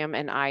 calcium,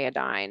 and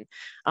iodine.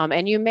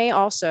 And you may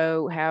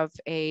also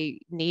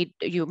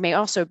you may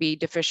also be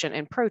deficient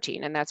in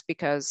protein, and that's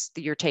because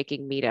you're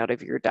taking meat out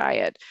of your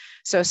diet.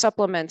 So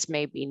supplements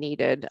may be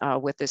needed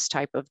with this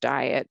type of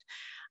diet.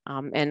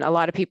 And a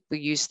lot of people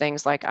use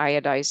things like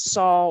iodized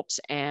salt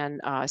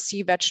and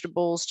sea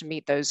vegetables to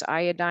meet those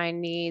iodine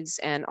needs.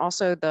 And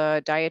also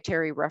the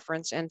dietary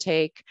reference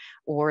intake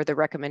or the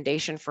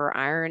recommendation for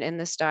iron in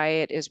this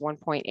diet is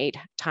 1.8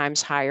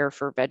 times higher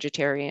for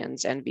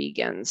vegetarians and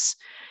vegans.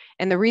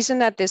 And the reason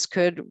that this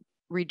could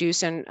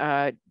reduce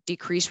and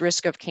decrease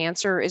risk of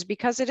cancer is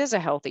because it is a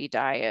healthy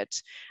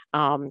diet.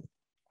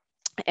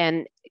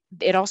 And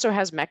it also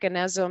has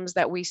mechanisms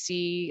that we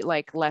see,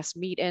 like less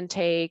meat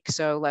intake,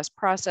 so less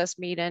processed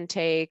meat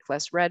intake,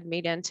 less red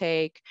meat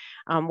intake,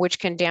 which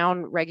can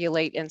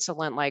down-regulate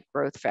insulin like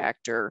growth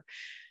factor.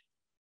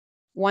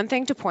 One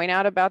thing to point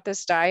out about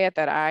this diet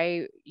that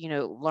I,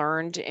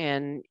 learned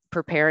in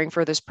preparing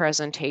for this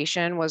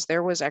presentation was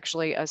there was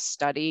actually a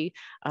study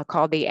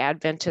called the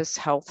Adventist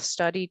Health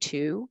Study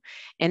 2,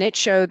 and it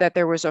showed that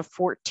there was a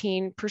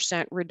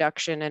 14%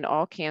 reduction in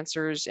all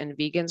cancers in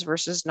vegans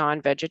versus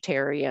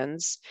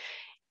non-vegetarians.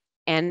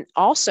 And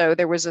also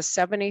there was a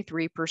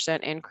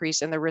 73%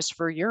 increase in the risk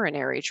for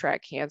urinary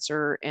tract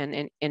cancer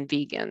in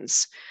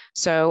vegans.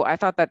 So I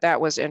thought that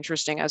that was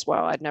interesting as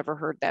well. I'd never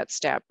heard that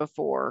stat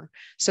before.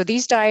 So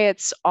these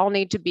diets all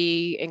need to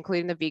be,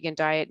 including the vegan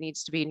diet,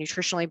 needs to be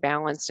nutritionally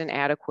balanced and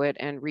adequate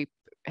and reap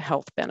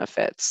health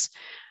benefits.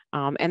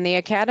 And the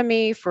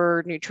Academy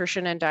for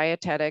Nutrition and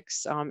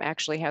Dietetics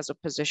actually has a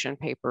position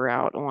paper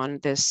out on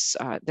this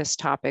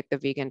topic, the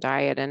vegan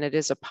diet, and it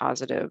is a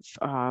positive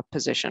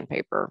position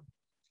paper.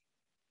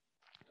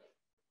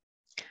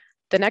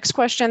 The next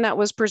question that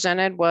was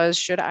presented was,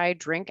 should I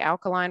drink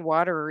alkaline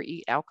water or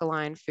eat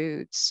alkaline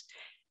foods?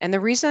 And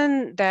the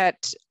reason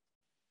that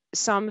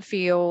some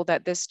feel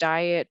that this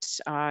diet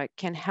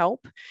can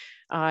help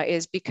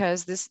is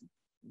because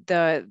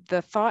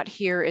the thought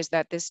here is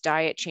that this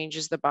diet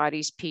changes the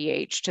body's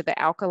pH to the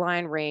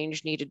alkaline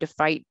range needed to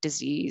fight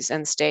disease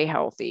and stay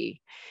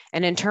healthy.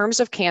 And in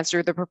terms of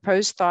cancer, the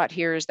proposed thought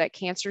here is that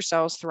cancer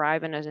cells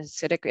thrive in an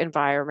acidic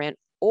environment,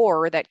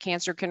 or that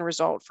cancer can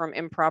result from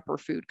improper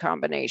food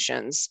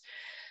combinations.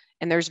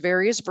 And there's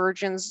various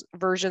versions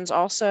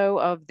also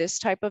of this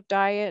type of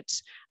diet.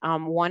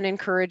 One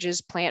encourages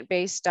a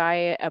plant-based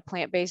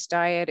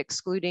diet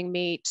excluding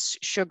meats,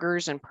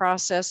 sugars, and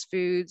processed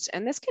foods.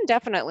 And this can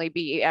definitely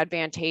be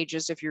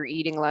advantageous if you're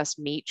eating less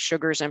meat,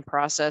 sugars, and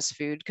processed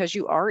food, because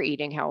you are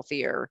eating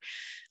healthier.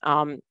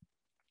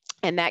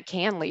 And that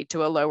can lead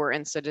to a lower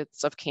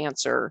incidence of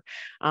cancer.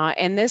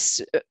 And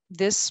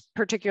this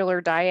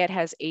particular diet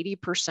has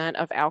 80%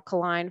 of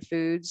alkaline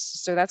foods.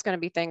 So that's going to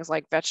be things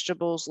like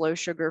vegetables, low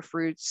sugar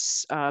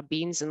fruits,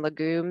 beans and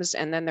legumes.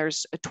 And then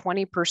there's a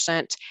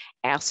 20%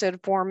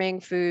 acid forming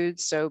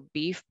foods. So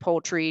beef,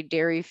 poultry,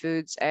 dairy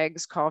foods,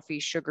 eggs,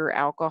 coffee, sugar,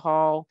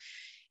 alcohol.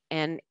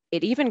 And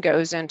it even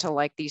goes into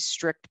like these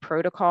strict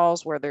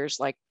protocols where there's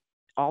like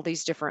all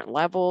these different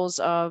levels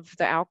of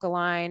the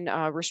alkaline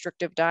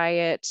restrictive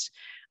diet.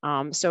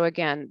 So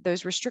again,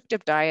 those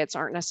restrictive diets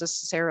aren't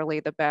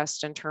necessarily the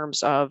best in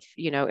terms of,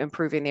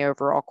 improving the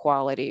overall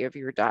quality of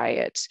your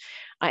diet.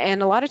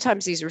 And a lot of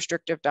times these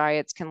restrictive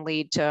diets can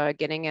lead to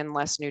getting in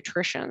less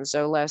nutrition,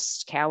 so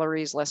less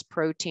calories, less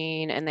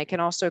protein, and they can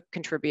also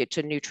contribute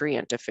to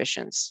nutrient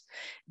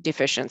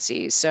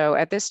deficiencies. So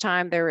at this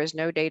time, there is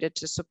no data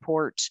to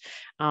support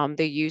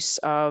the use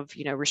of,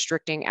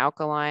 restricting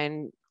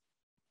alkaline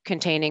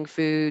containing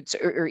foods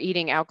or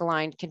eating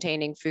alkaline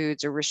containing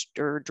foods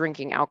or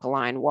drinking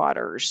alkaline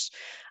waters.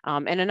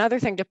 And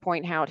another thing to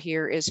point out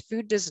here is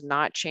food does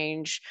not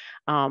change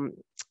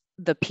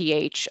the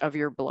pH of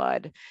your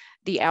blood.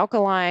 The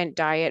alkaline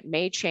diet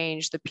may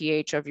change the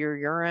pH of your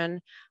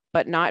urine,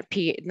 but not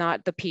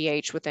the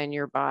pH within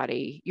your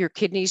body. Your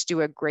kidneys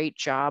do a great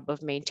job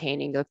of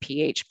maintaining the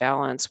pH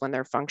balance when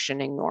they're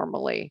functioning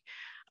normally.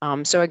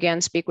 So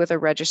again, speak with a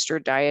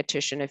registered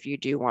dietitian if you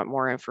do want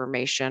more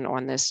information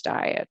on this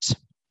diet.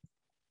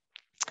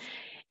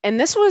 And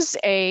this was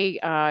a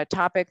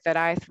topic that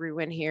I threw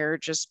in here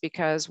just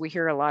because we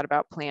hear a lot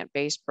about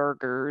plant-based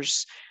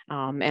burgers.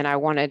 And I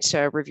wanted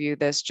to review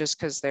this just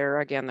because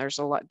there's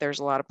a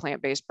lot of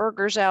plant-based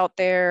burgers out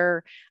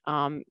there.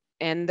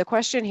 And the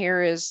question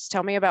here is,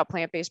 tell me about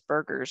plant-based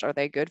burgers. Are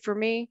they good for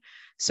me?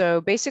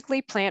 So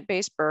basically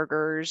plant-based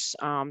burgers,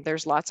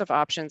 there's lots of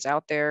options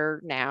out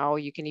there now.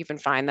 You can even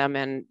find them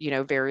in,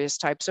 various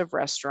types of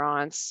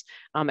restaurants,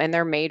 and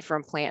they're made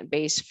from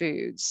plant-based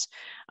foods.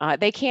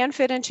 They can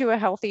fit into a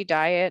healthy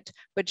diet,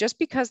 but just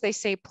because they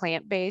say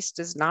plant-based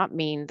does not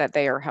mean that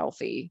they are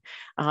healthy.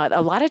 A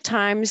lot of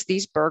times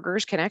these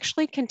burgers can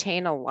actually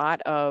contain a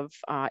lot of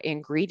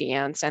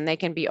ingredients, and they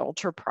can be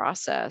ultra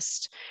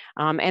processed.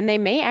 And they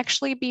may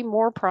actually be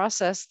more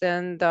processed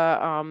than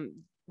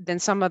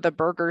some of the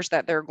burgers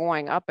that they're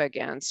going up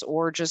against,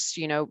 or just,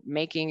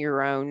 making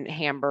your own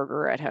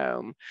hamburger at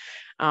home.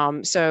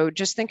 So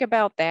just think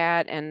about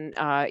that. And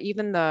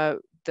even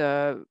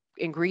the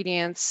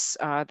ingredients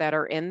that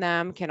are in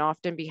them can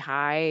often be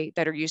high,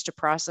 that are used to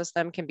process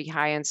them can be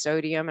high in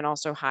sodium and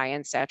also high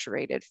in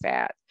saturated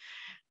fat.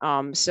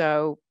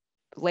 So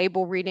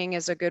label reading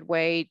is a good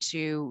way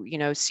to,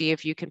 see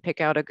if you can pick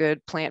out a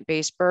good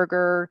plant-based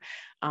burger.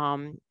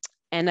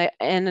 And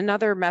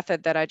another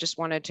method that I just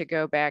wanted to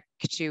go back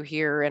to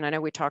here, and I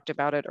know we talked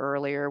about it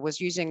earlier, was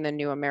using the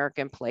New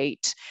American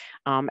Plate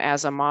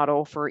as a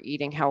model for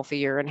eating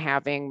healthier and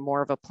having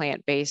more of a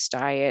plant-based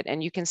diet.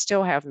 And you can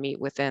still have meat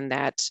within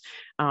that,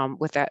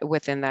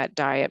 within that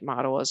diet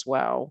model as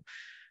well.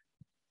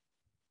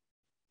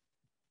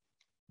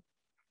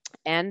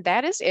 And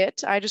that is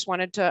it. I just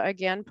wanted to,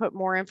 again, put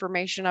more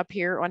information up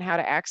here on how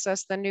to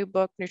access the new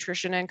book,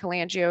 Nutrition and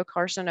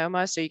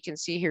Cholangiocarcinoma. So you can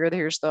see here,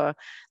 here's the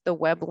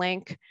web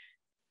link.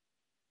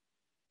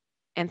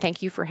 And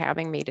thank you for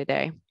having me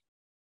today.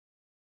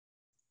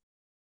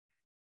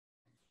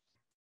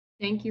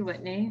 Thank you,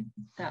 Whitney.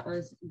 That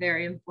was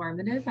very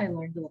informative. I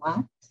learned a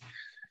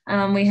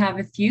lot. We have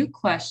a few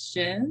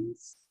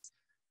questions.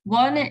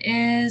 One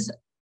is,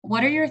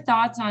 what are your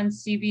thoughts on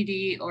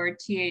CBD or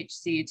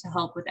THC to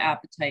help with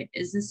appetite?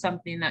 Is this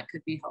something that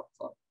could be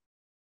helpful?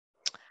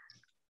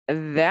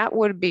 That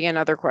would be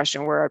another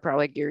question where I'd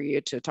probably gear you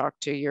to talk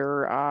to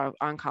your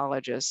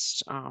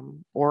oncologist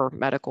or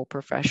medical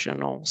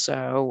professional.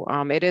 So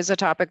it is a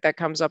topic that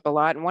comes up a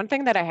lot. And one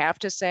thing that I have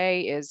to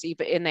say is,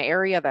 even in the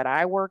area that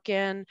I work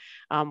in,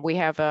 we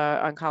have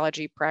an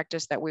oncology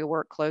practice that we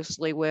work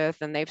closely with,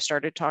 and they've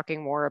started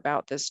talking more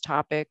about this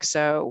topic.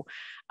 So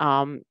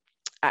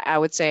I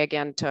would say,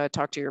 again, to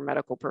talk to your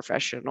medical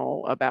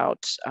professional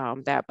about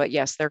that. But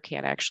yes, there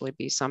can actually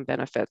be some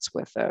benefits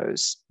with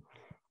those.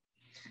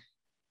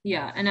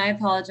 Yeah, and I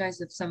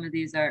apologize if some of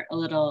these are a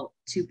little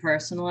too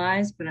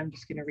personalized, but I'm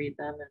just going to read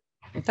them.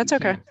 That's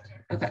okay.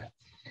 Okay.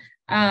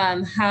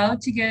 How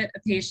to get a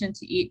patient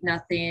to eat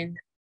nothing.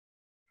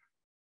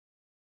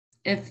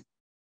 If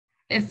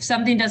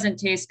something doesn't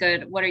taste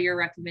good, what are your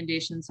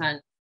recommendations on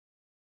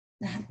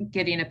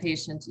getting a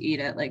patient to eat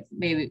it? Like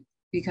maybe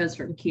because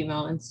from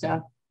chemo and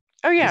stuff.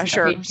 Oh yeah,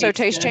 sure. So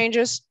taste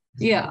changes.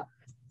 Yeah.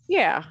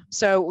 Yeah.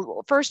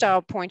 So first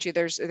I'll point you,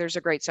 there's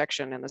a great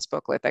section in this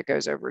booklet that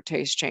goes over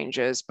taste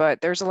changes,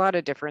 but there's a lot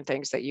of different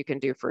things that you can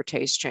do for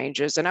taste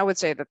changes. And I would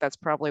say that that's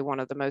probably one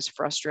of the most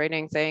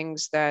frustrating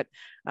things that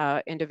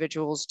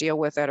individuals deal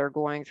with that are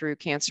going through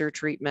cancer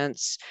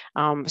treatments.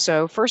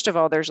 So first of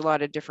all, there's a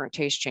lot of different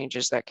taste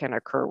changes that can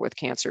occur with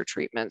cancer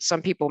treatments.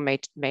 Some people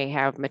may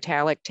have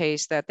metallic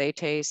taste that they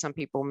taste. Some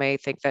people may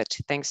think that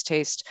things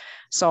taste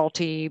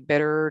salty,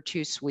 bitter,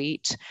 too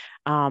sweet.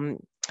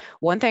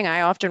 One thing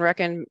I often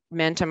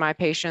recommend to my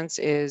patients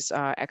is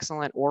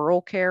excellent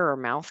oral care or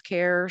mouth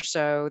care.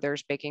 So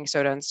there's baking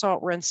soda and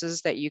salt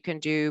rinses that you can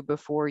do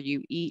before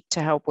you eat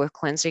to help with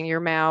cleansing your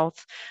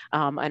mouth.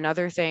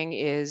 Another thing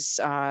is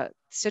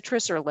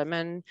citrus or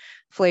lemon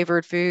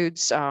flavored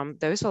foods.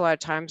 Those a lot of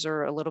times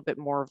are a little bit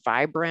more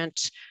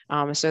vibrant,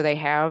 so they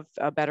have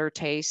a better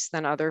taste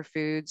than other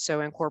foods.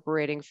 So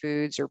incorporating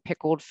foods or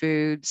pickled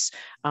foods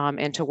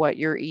into what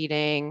you're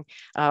eating.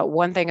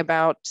 One thing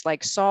about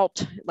like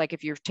salt, like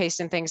if you're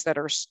tasting things that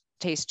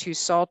taste too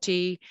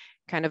salty,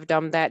 kind of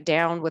dumb that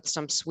down with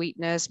some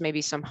sweetness,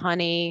 maybe some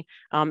honey.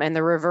 And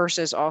the reverse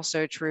is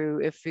also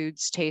true. If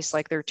foods taste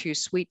like they're too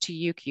sweet to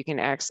you, you can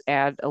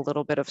add a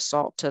little bit of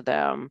salt to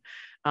them.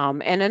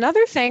 And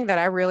another thing that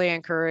I really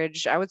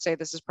encourage, I would say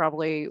this is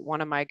probably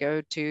one of my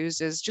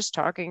go-tos, is just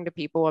talking to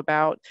people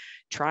about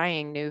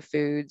trying new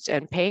foods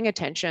and paying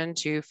attention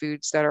to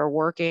foods that are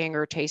working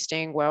or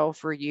tasting well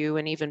for you,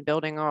 and even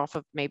building off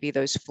of maybe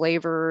those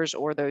flavors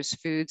or those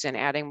foods and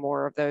adding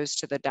more of those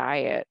to the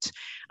diet.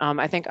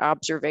 I think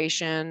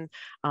observation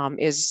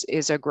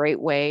is a great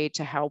way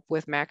to help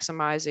with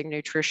maximizing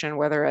nutrition,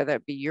 whether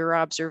that be your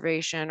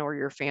observation or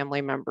your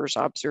family members'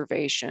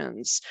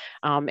 observations.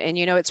 And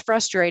you know, it's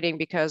frustrating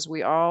because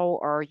we all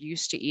are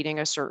used to eating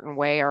a certain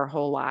way our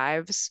whole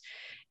lives,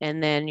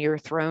 and then you're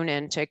thrown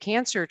into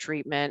cancer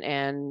treatment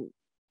and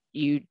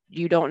you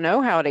don't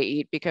know how to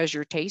eat because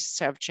your tastes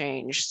have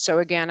changed. So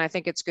again, I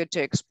think it's good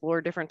to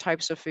explore different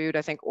types of food.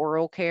 I think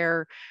oral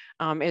care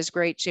is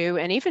great too,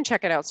 and even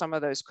checking out some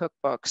of those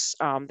cookbooks.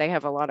 They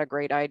have a lot of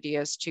great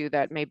ideas too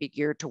that may be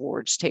geared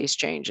towards taste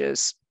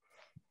changes.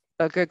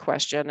 A good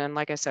question, and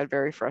like I said,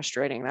 very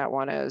frustrating that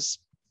one is.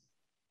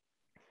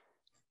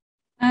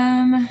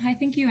 I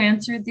think you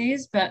answered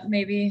these, but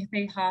maybe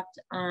they hopped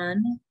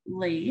on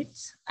late.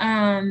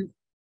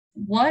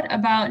 What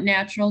about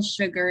natural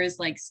sugars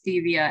like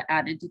stevia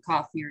added to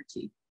coffee or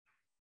tea?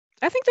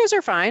 I think those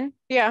are fine.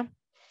 Yeah.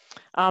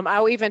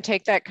 I'll even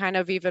take that kind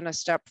of even a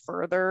step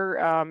further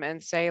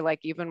and say, like,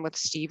 even with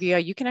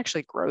stevia, you can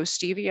actually grow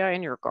stevia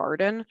in your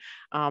garden,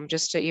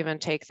 just to even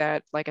take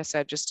that, like I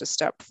said, just a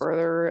step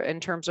further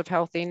in terms of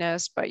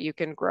healthiness. But you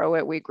can grow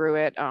it. We grew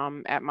it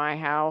at my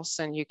house,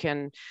 and you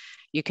can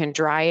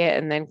dry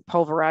it and then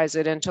pulverize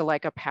it into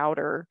like a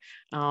powder,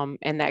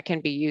 and that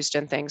can be used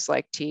in things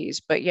like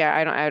teas. But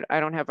yeah, I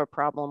don't have a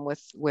problem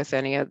with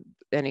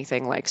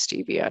anything like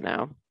stevia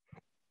now.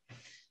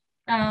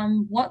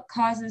 What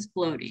causes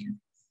bloating?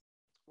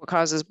 What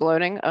causes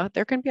bloating?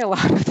 There can be a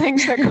lot of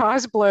things that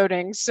cause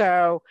bloating.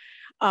 So,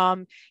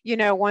 you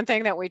know, one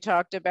thing that we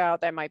talked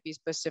about that might be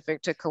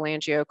specific to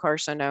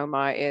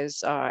cholangiocarcinoma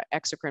is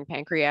exocrine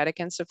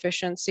pancreatic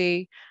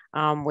insufficiency,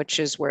 which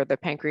is where the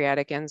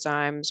pancreatic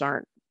enzymes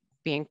aren't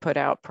being put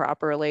out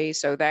properly.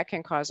 So that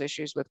can cause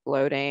issues with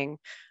bloating,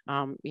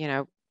 you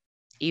know,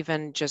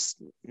 even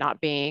just not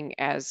being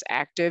as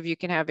active, you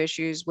can have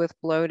issues with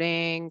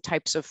bloating,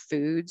 types of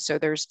foods. So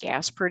there's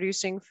gas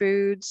producing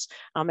foods.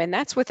 And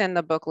that's within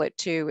the booklet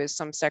too, is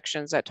some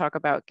sections that talk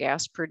about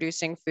gas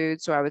producing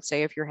foods. So I would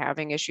say if you're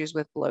having issues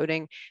with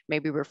bloating,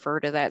 maybe refer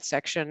to that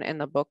section in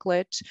the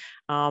booklet.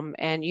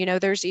 And, you know,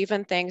 there's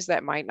even things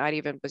that might not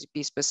even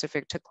be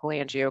specific to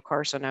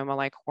cholangiocarcinoma,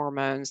 like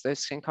hormones.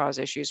 Those can cause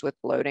issues with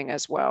bloating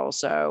as well.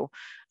 So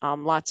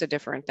lots of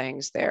different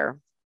things there.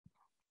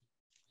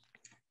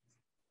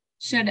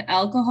 Should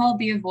alcohol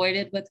be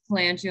avoided with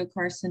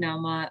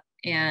cholangiocarcinoma,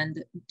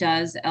 and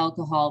does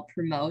alcohol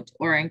promote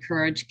or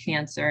encourage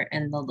cancer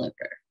in the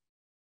liver?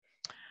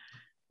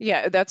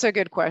 Yeah, that's a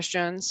good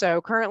question. So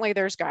currently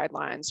there's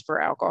guidelines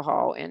for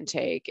alcohol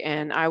intake.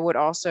 And I would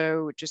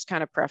also just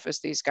kind of preface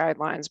these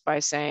guidelines by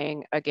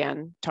saying,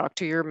 again, talk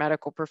to your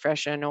medical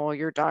professional,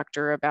 your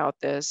doctor about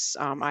this.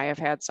 I have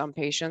had some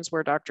patients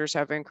where doctors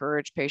have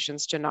encouraged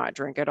patients to not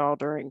drink at all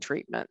during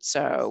treatment.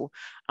 So,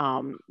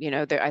 you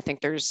know, I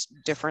think there's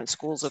different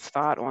schools of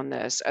thought on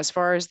this. As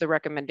far as the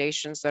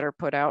recommendations that are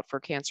put out for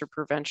cancer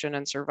prevention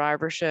and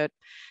survivorship,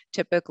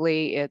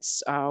 typically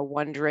it's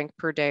 1 drink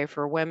per day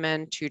for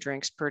women, 2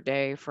 drinks per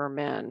day for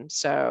men.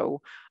 So,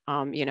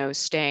 you know,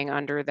 staying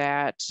under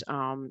that,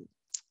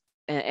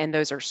 and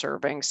those are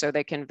serving. So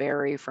they can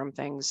vary from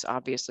things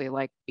obviously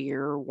like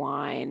beer,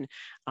 wine,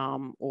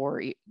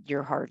 or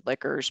your hard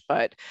liquors.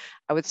 But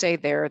I would say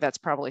that's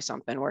probably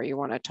something where you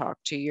want to talk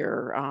to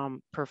your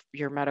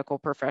medical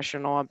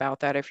professional about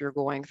that. If you're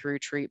going through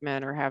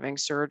treatment or having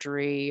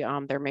surgery,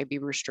 there may be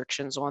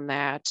restrictions on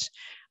that.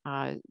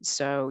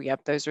 So,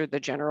 yep, those are the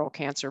general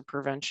cancer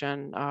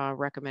prevention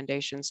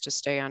recommendations to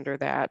stay under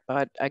that.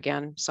 But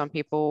again, some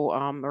people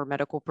or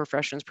medical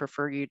professions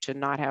prefer you to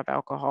not have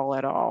alcohol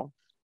at all.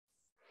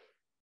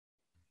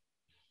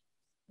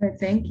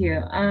 Thank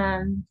you.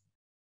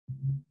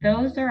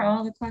 Those are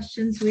all the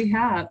questions we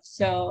have.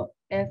 So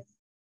if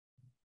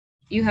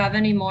you have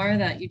any more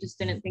that you just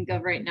didn't think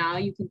of right now,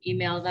 you can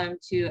email them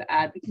to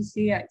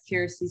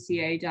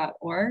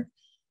advocacy@curecca.org.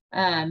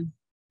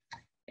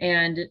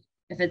 And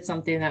if it's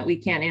something that we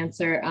can't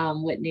answer,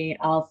 Whitney,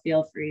 I'll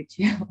feel free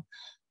to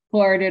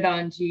forward it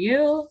on to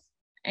you.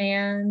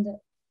 And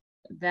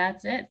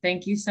that's it.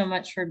 Thank you so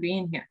much for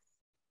being here.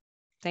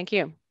 Thank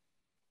you.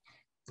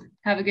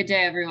 Have a good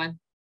day, everyone.